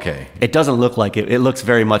 Okay. It doesn't look like it. It looks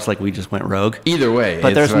very much like we just went rogue. Either way.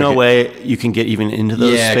 But there's no way you can get even into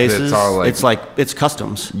those spaces. It's all like, it's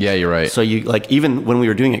customs. Yeah, you're right. So you like even when we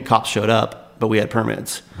were doing it, cops showed up, but we had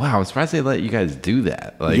permits. Wow, I'm surprised they let you guys do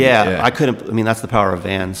that. Like, I couldn't. I mean, that's the power of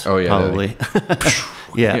vans. Oh yeah, probably.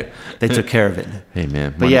 Yeah, they took care of it. Hey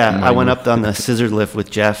man. But I went up on the scissor lift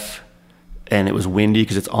with Jeff, and it was windy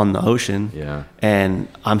because it's on the ocean. Yeah. And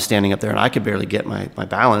I'm standing up there, and I could barely get my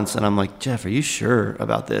balance. And I'm like, Jeff, are you sure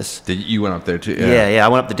about this? You went up there too? Yeah. I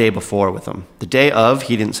went up the day before with him. The day of,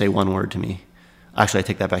 he didn't say one word to me. Actually, I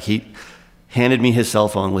take that back. He handed me his cell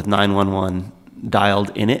phone with 911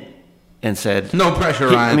 dialed in it, and said, "No pressure,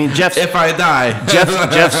 Ryan. I mean, if I die,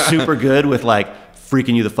 Jeff's super good with like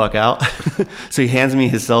freaking you the fuck out. So he hands me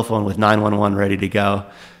his cell phone with 911 ready to go.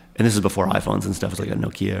 And this is before iPhones and stuff. It's like a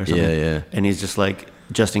Nokia or something. Yeah. And he's just like,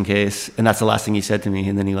 just in case. And that's the last thing he said to me.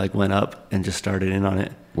 And then he like went up and just started in on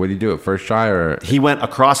it. What did he do at first try, or he went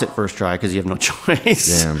across it first try because you have no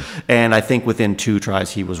choice. Damn. And I think within 2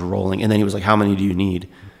 tries he was rolling. And then he was like, "How many do you need?"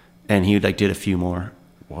 And he like did a few more.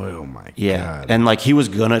 Oh my Yeah. God. And like he was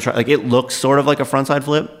gonna try, like it looks sort of like a frontside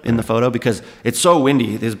flip in the photo because it's so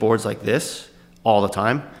windy. His board's like this all the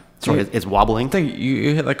time. So it's wobbling. I think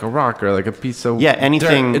you hit like a rock or like a piece of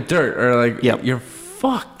anything dirt or like Yep. you're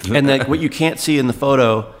fucked. And like what you can't see in the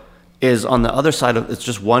photo is on the other side of it's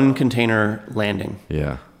just one container landing.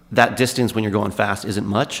 Yeah. That distance when you're going fast isn't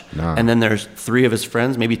much. No. And then there's 3 of his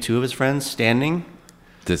friends, maybe 2 of his friends standing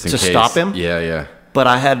Just in to case. stop him. Yeah. But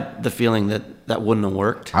I had the feeling that wouldn't have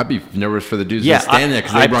worked. I'd be nervous for the dudes Yeah, just standing there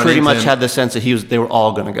because I they run pretty into much him. had the sense that they were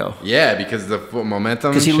all gonna go. Yeah, because the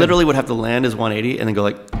momentum. Because he shit. literally would have to land his 180 and then go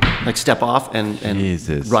like step off and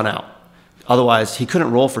Jesus. run out. Otherwise, he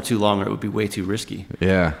couldn't roll for too long or it would be way too risky.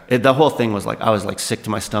 Yeah. The whole thing was like, I was like sick to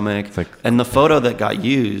my stomach. like- And the photo that got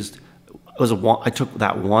used was I took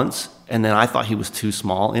that once and then I thought he was too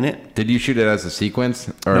small in it. Did you shoot it as a sequence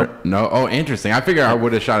or Nope. no? Oh, interesting. I figured I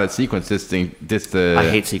would have shot a sequence just to. I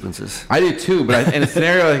hate sequences. I do too, but in a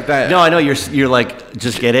scenario like that. No, I know you're like,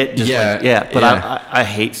 just get it. Just Yeah, But yeah. I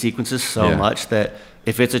hate sequences so Yeah. much that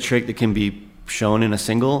if it's a trick that can be shown in a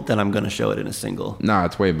single, then I'm going to show it in a single. No,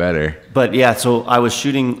 it's way better. But yeah, so I was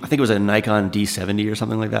shooting, I think it was a Nikon D70 or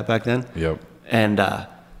something like that back then. Yep. And I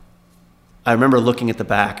remember looking at the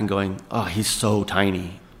back and going, "Oh, he's so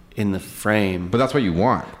tiny in the frame." But that's what you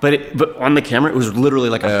want. But on the camera, it was literally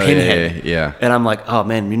like a pinhead. Yeah. And I'm like, "Oh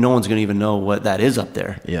man, no one's gonna even know what that is up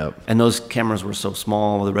there." Yep. And those cameras were so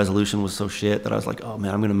small, the resolution was so shit that I was like, "Oh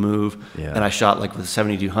man, I'm gonna move." Yeah. And I shot like with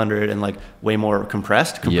 7200 and like way more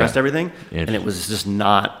compressed everything, and it was just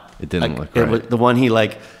not. It didn't like, look it right. was, the one he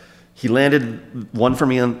landed one for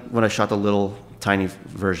me when I shot the little tiny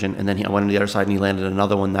version, and then I went on the other side and he landed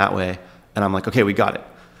another one that way, and I'm like, "Okay, we got it."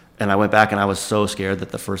 And I went back and I was so scared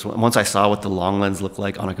that the first one, once I saw what the long lens looked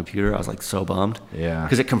like on a computer, I was like so bummed. Yeah.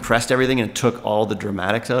 Because it compressed everything and it took all the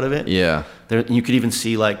dramatics out of it. Yeah. You could even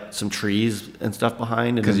see like some trees and stuff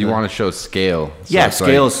behind. Because you want to show scale. So yeah, it's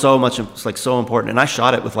scale like, is so much, it's like so important. And I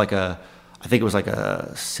shot it with like I think it was like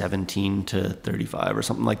a 17 to 35 or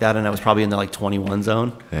something like that. And I was probably in the like 21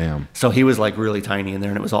 zone. Damn. So he was like really tiny in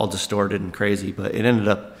there and it was all distorted and crazy, but it ended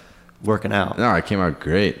up working out. No, it came out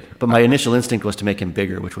great. But my initial instinct was to make him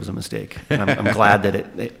bigger, which was a mistake. And I'm glad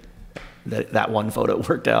that that one photo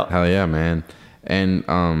worked out. Hell yeah, man. And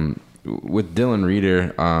with Dylan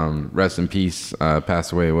Reeder, rest in peace,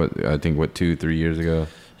 passed away, 2-3 years ago?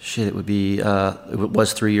 Shit, it would be, it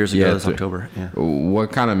was 3 years ago this October. Yeah.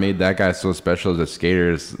 What kind of made that guy so special as a skater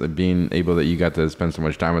is being able that you got to spend so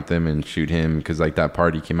much time with him and shoot him? Because like that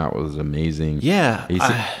part he came out was amazing. Yeah.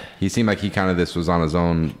 He seemed like he kind of this was on his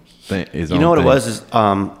own thing. You know what it was is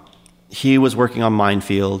he was working on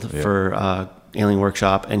Minefield for Alien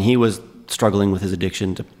Workshop, and he was struggling with his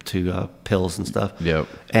addiction to pills and stuff. Yep.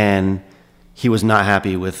 And he was not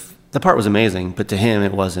happy with the part. Was amazing, but to him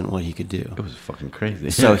it wasn't what he could do. It was fucking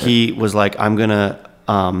crazy. So he was like, I'm gonna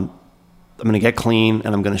get clean,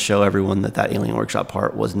 and I'm gonna show everyone that Alien Workshop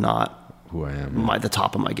part was not who I am, the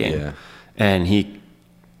top of my game. Yeah. And he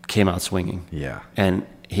came out swinging. Yeah. And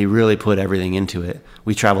he really put everything into it.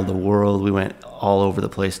 We traveled the world. We went all over the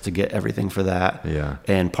place to get everything for that. Yeah.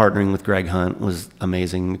 And partnering with Greg Hunt was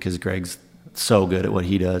amazing because Greg's so good at what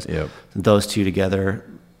he does. Yep. Those two together,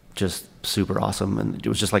 just super awesome. And it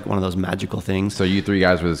was just like one of those magical things. So you 3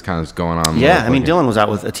 guys was kind of going on. Yeah. I mean, Dylan was out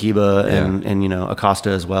with Atiba and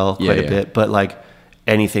Acosta as well quite a bit. But like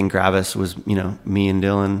anything Gravis was, me and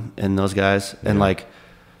Dylan and those guys. And like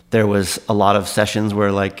there was a lot of sessions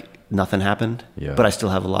where like nothing happened, but I still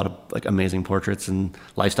have a lot of like amazing portraits and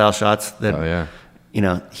lifestyle shots that,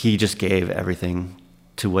 he just gave everything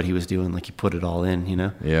to what he was doing. Like he put it all in,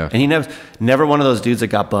 Yeah. And he never one of those dudes that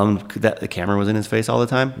got bummed that the camera was in his face all the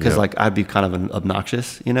time. Cause like I'd be kind of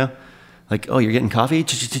obnoxious, like, "Oh, you're getting coffee?" Like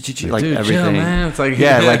dude, everything. chill, man. It's like,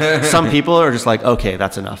 like some people are just like, "Okay,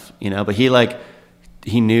 that's enough," but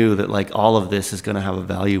he knew that like all of this is going to have a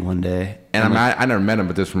value one day. And I never met him,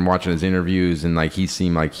 but just from watching his interviews and like he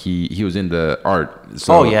seemed like he was into art.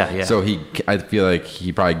 So, So I feel like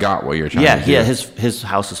he probably got what you're trying to do. Yeah. His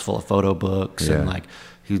house is full of photo books and like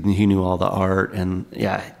he knew all the art and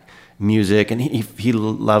music, and he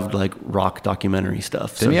loved like rock documentary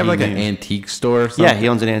stuff. Didn't he have like an antique store or something? Yeah, he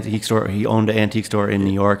owns an antique store. He owned an antique store in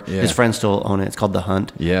New York. Yeah. His friends still own it. It's called The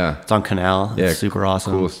Hunt. Yeah. It's on Canal. Yeah, It's super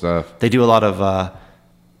awesome. Cool stuff. They do a lot of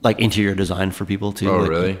like interior design for people too. Oh, like,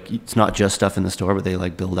 really? It's not just stuff in the store, but they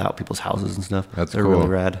like build out people's houses and stuff. They're cool. really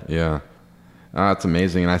rad. Yeah. That's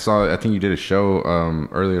amazing. And I think you did a show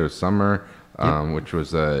earlier this summer, which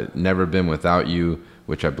was Never Been Without You,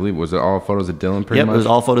 which I believe, was it all photos of Dylan pretty much? It was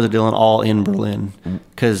all photos of Dylan, all in Berlin.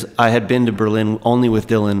 Because I had been to Berlin only with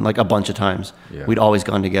Dylan like a bunch of times. Yeah. We'd always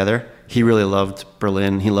gone together. He really loved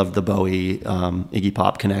Berlin. He loved the Bowie, Iggy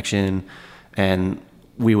Pop connection. And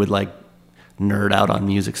we would like nerd out on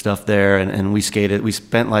music stuff there. And we skated. We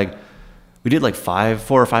spent like, we did like 4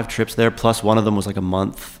 or 5 trips there. Plus one of them was like a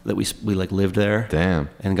month that we like lived there. Damn.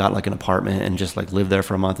 And got like an apartment and just like lived there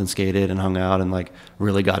for a month and skated and hung out and like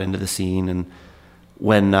really got into the scene. And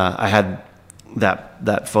when I had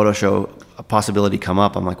that photo show possibility come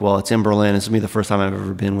up, I'm like, well, it's in Berlin. It's gonna be the first time I've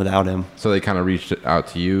ever been without him. So they kind of reached out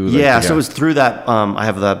to you? Yeah, so it was through that. I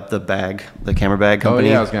have the camera bag company.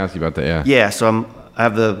 Oh yeah, I was gonna ask you about that. Yeah. Yeah, so I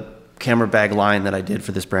have the camera bag line that I did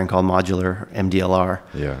for this brand called Modular MDLR.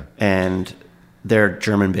 Yeah. And they're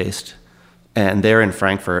German based. And they're in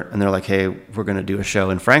Frankfurt, and they're like, hey, we're going to do a show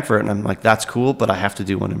in Frankfurt. And I'm like, that's cool, but I have to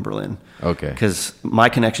do one in Berlin. Okay. Because my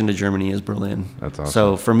connection to Germany is Berlin. That's awesome.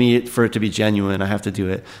 So for it to be genuine, I have to do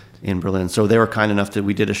it in Berlin. So they were kind enough that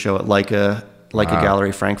we did a show at Leica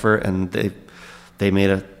Gallery Frankfurt, and they made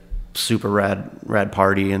a super rad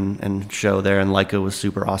party and show there, and Leica was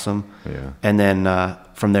super awesome. Yeah. And then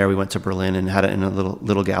from there we went to Berlin and had it in a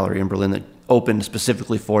little gallery in Berlin that opened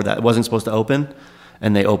specifically for that. It wasn't supposed to open.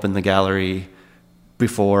 And they opened the gallery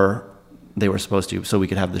before they were supposed to, so we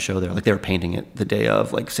could have the show there. Like they were painting it the day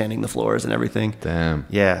of, like sanding the floors and everything. Damn.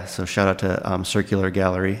 Yeah. So shout out to Circular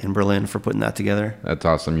Gallery in Berlin for putting that together. That's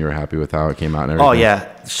awesome. You were happy with how it came out and everything. Oh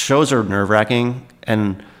yeah, shows are nerve wracking,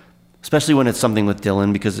 and especially when it's something with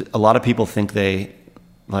Dylan, because a lot of people think they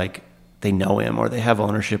know him or they have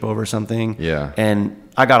ownership over something. Yeah. And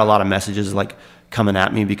I got a lot of messages like coming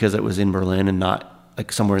at me because it was in Berlin and not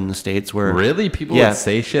like somewhere in the States where really people would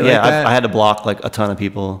say shit like that. I had to block like a ton of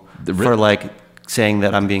people for like saying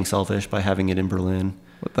that I'm being selfish by having it in Berlin.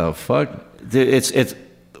 What the fuck?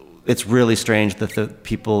 It's really strange that the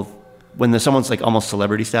people, when there's someone's like almost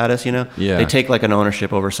celebrity status, you know, they take like an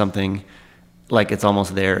ownership over something like it's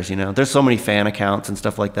almost theirs, you know. There's so many fan accounts and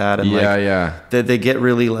stuff like that, and they get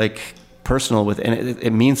really like personal with it, and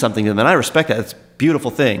it means something to them, and I respect that. It's a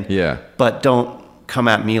beautiful thing. Yeah. But don't come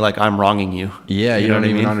at me like I'm wronging you. Yeah, you don't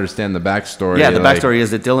even understand the backstory. Yeah, the backstory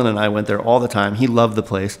is that Dylan and I went there all the time. He loved the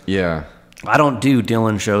place. Yeah. I don't do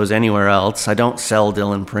Dylan shows anywhere else. I don't sell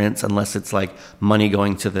Dylan prints unless it's like money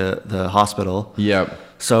going to the hospital. Yep.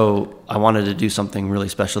 So I wanted to do something really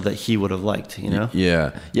special that he would have liked, you know?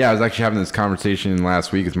 Yeah. Yeah, I was actually having this conversation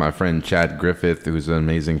last week with my friend Chad Griffith, who's an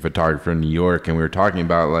amazing photographer in New York, and we were talking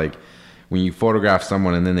about like when you photograph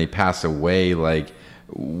someone and then they pass away, like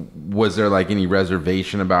was there like any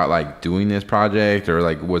reservation about like doing this project, or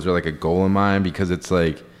like was there like a goal in mind? Because it's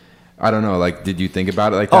like, I don't know, like did you think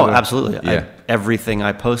about it like that? Oh, absolutely. Yeah. Everything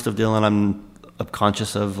I post of Dylan, I'm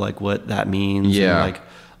conscious of like what that means. Yeah. And, like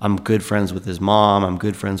I'm good friends with his mom. I'm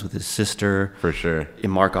good friends with his sister. For sure.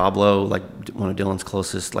 And Mark Oblo, like one of Dylan's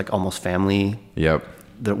closest, like almost family. Yep.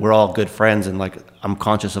 That we're all good friends, and like I'm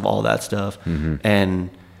conscious of all that stuff. Mm-hmm. And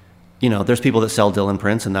you know, there's people that sell Dylan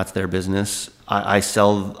prints, and that's their business. I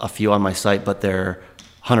sell a few on my site, but their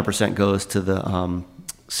 100% goes to the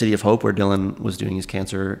City of Hope where Dylan was doing his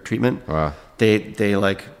cancer treatment. Wow. They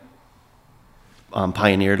like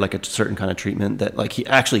pioneered like a certain kind of treatment that like he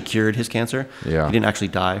actually cured his cancer. Yeah. He didn't actually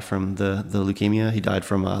die from the leukemia. He died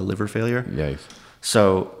from liver failure. Yikes.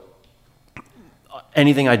 So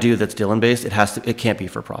anything I do that's Dylan based, it can't be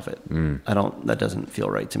for profit. That doesn't feel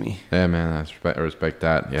right to me. Yeah, man, I respect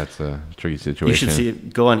that. Yeah, it's a tricky situation. You should see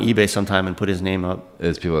it. Go on eBay sometime and put his name up.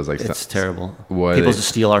 It's terrible. People just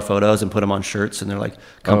steal our photos and put them on shirts, and they're like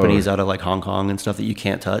companies out of like Hong Kong and stuff that you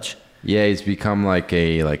can't touch. Yeah, he's become like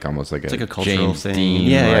almost like it's like a cultural James thing. Dean,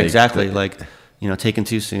 yeah, exactly. Like, you know, Taken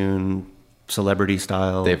Too Soon, celebrity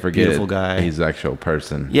style. They forget beautiful guy. He's an actual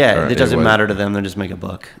person. Yeah, it doesn't matter to them. They just make a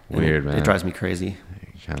buck. Weird, man. It drives me crazy.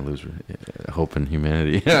 Kind of lose hope in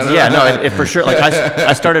humanity. Yeah, no, it for sure. Like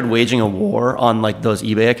I started waging a war on like those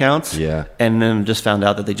eBay accounts. Yeah. And then just found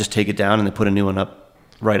out that they just take it down and they put a new one up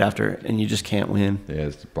right after it, and you just can't win. Yeah,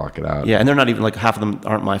 just block it out. Yeah, and they're not even like, half of them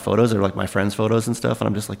aren't my photos. They're like my friends' photos and stuff, and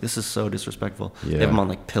I'm just like, this is so disrespectful. Yeah. They have them on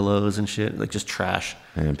like pillows and shit, like just trash.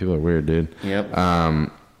 Man, people are weird, dude. Yep.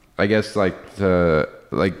 I guess like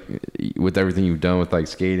like with everything you've done with like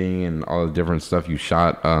skating and all the different stuff you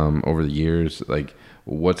shot over the years, like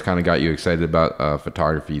what's kind of got you excited about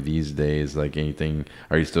photography these days? Like anything,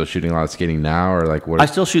 are you still shooting a lot of skating now, or like what? I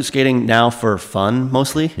still shoot skating now for fun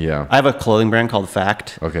mostly. Yeah. I have a clothing brand called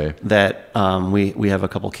Fact. Okay. That we have a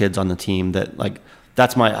couple kids on the team that like,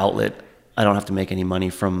 that's my outlet. I don't have to make any money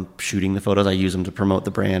from shooting the photos. I use them to promote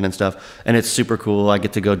the brand and stuff. And it's super cool. I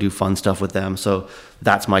get to go do fun stuff with them. So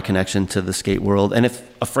that's my connection to the skate world. And if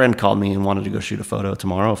a friend called me and wanted to go shoot a photo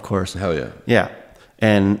tomorrow, of course. Hell yeah. Yeah.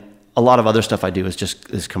 And a lot of other stuff I do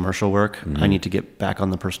is commercial work. Mm-hmm. I need to get back on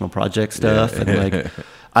the personal project stuff. Yeah. And like,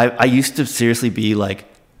 I used to seriously be like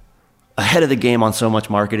ahead of the game on so much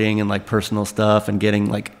marketing and like personal stuff and getting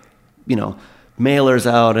like, you know, mailers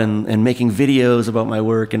out and making videos about my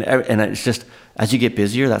work. And it's just, as you get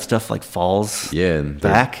busier, that stuff like falls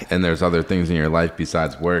back. And there's other things in your life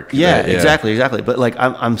besides work. Yeah, exactly. But like,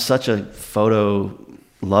 I'm such a photo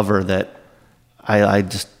lover that I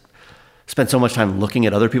just spend so much time looking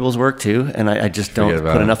at other people's work too. And I just don't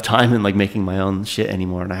put enough time in like making my own shit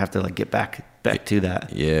anymore. And I have to like get back to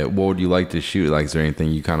that. Yeah. What would you like to shoot? Like, is there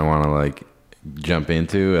anything you kind of want to like jump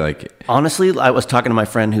into? Like, honestly, I was talking to my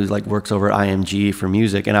friend who's like works over at IMG for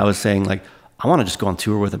music, and I was saying like, I want to just go on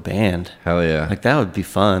tour with a band. Hell yeah. Like that would be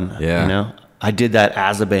fun. Yeah. You know, I did that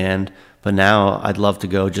as a band, but now I'd love to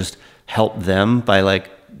go just help them by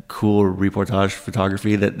like cool reportage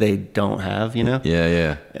photography that they don't have, you know?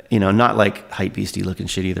 Yeah. You know, not like hype beastie looking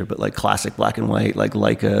shit either, but like classic black and white, like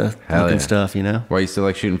Leica looking stuff, you know? Why, you still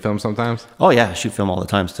like shooting film sometimes? Oh yeah, I shoot film all the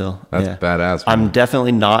time still. That's badass, man. I'm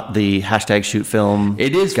definitely not the hashtag shoot film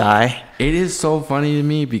guy. It is so funny to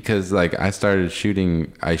me because like I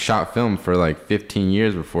shot film for like 15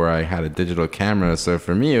 years before I had a digital camera. So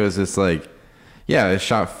for me, it was just like, yeah, I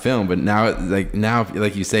shot film, but now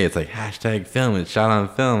like you say, it's like hashtag film. It's shot on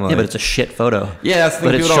film. Like, yeah, but it's a shit photo. Yeah, that's the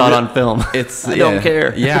thing. But it's shot on film. I don't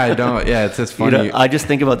care. Yeah, I don't. Yeah, it's just funny. You know, I just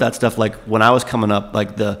think about that stuff. Like when I was coming up,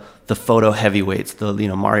 like the photo heavyweights, the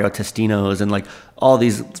Mario Testinos, and like all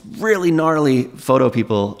these really gnarly photo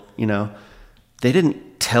people. You know, they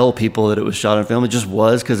didn't tell people that it was shot on film. It just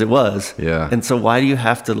was because it was. Yeah. And so why do you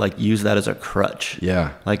have to like use that as a crutch?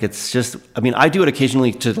 Yeah. Like it's just, I mean, I do it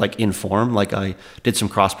occasionally to like inform. Like I did some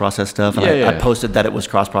cross-process stuff and I posted that it was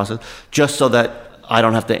cross-process just so that I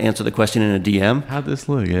don't have to answer the question in a DM. How'd this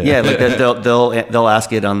look? Yeah, like they'll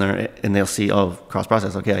ask it on there and they'll see, oh,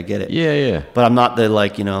 cross-process. Okay, I get it. Yeah. But I'm not the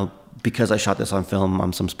like, you know, because I shot this on film,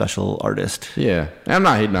 I'm some special artist. Yeah. I'm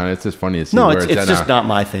not hating on it. It's just funny to see. No, it's just not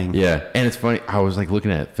my thing. Yeah. And it's funny. I was like looking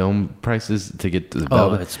at film prices to get the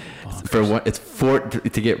velvet.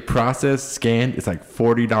 To get processed, scanned, it's like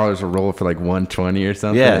 $40 a roll for like $120 or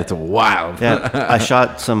something. Yeah. It's wild. Yeah. I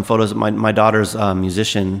shot some photos. My daughter's a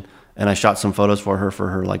musician, and I shot some photos for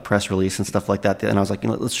her like press release and stuff like that. And I was like,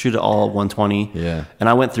 let's shoot it all 120. Yeah. And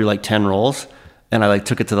I went through like 10 rolls. And I like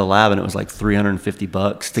took it to the lab, and it was like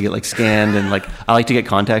 $350 to get like scanned, and like I like to get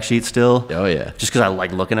contact sheets still. Oh yeah. Just because I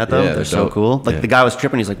like looking at them, they're so cool. Like the guy was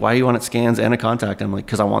tripping. He's like, "Why do you want it scans and a contact?" And I'm like,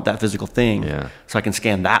 "Because I want that physical thing. Yeah. So I can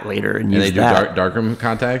scan that later and use they do that." darkroom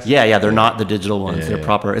contacts. Yeah. They're not the digital ones. They're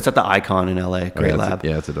proper. It's at the Icon in LA. Great lab.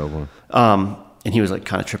 It's a dope one. And he was like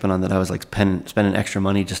kind of tripping on that. I was like spending extra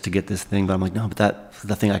money just to get this thing, but I'm like, no, but that's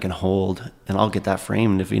the thing I can hold, and I'll get that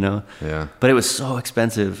framed if you know. Yeah. But it was so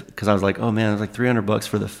expensive because I was like, oh man, it was like $300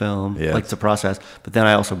 for the film, like to process. But then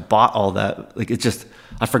I also bought all that. Like it just,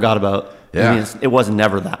 I forgot about. Yeah. I mean, it was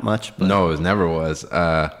never that much. But. No, it never was.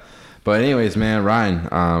 But anyways, man,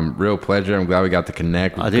 Ryan, real pleasure. I'm glad we got to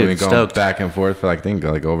connect. We've been going back and forth for I think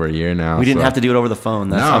over a year now. We didn't have to do it over the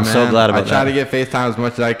phone. I'm so glad about that. I try to get FaceTime as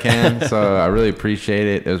much as I can, so I really appreciate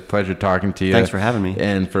it. It was a pleasure talking to you. Thanks for having me.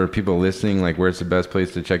 And for people listening, like, where's the best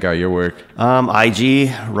place to check out your work? IG,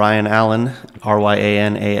 Ryan Allan,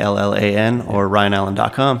 RyanAllan, or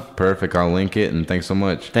RyanAllan.com. Perfect. I'll link it, and thanks so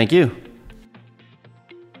much. Thank you.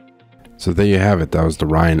 So there you have it. That was the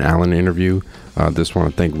Ryan Allan interview. Just want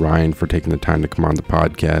to thank Ryan for taking the time to come on the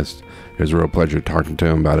podcast. It was a real pleasure talking to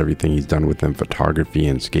him about everything he's done within photography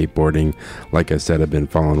and skateboarding. Like I said, I've been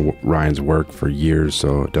following Ryan's work for years,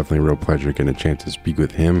 so definitely a real pleasure getting a chance to speak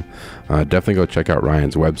with him. Definitely go check out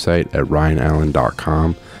Ryan's website at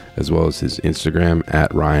ryanallan.com, as well as his Instagram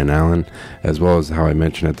at Ryan Allan, as well as how I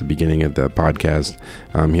mentioned at the beginning of the podcast.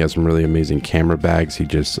 He has some really amazing camera bags. He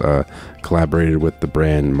just collaborated with the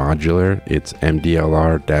brand Modular. It's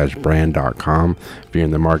mdlr-brand.com. If you're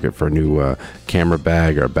in the market for a new camera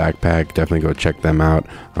bag or backpack, definitely go check them out.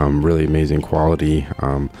 Really amazing quality.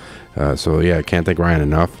 So yeah, I can't thank Ryan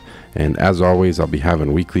enough. And as always, I'll be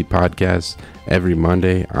having weekly podcasts every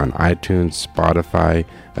Monday on iTunes, Spotify,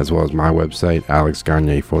 as well as my website,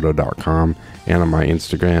 alexgagnephoto.com, and on my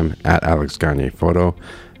Instagram, @alexgagnephoto.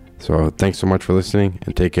 So thanks so much for listening,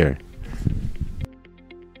 and take care.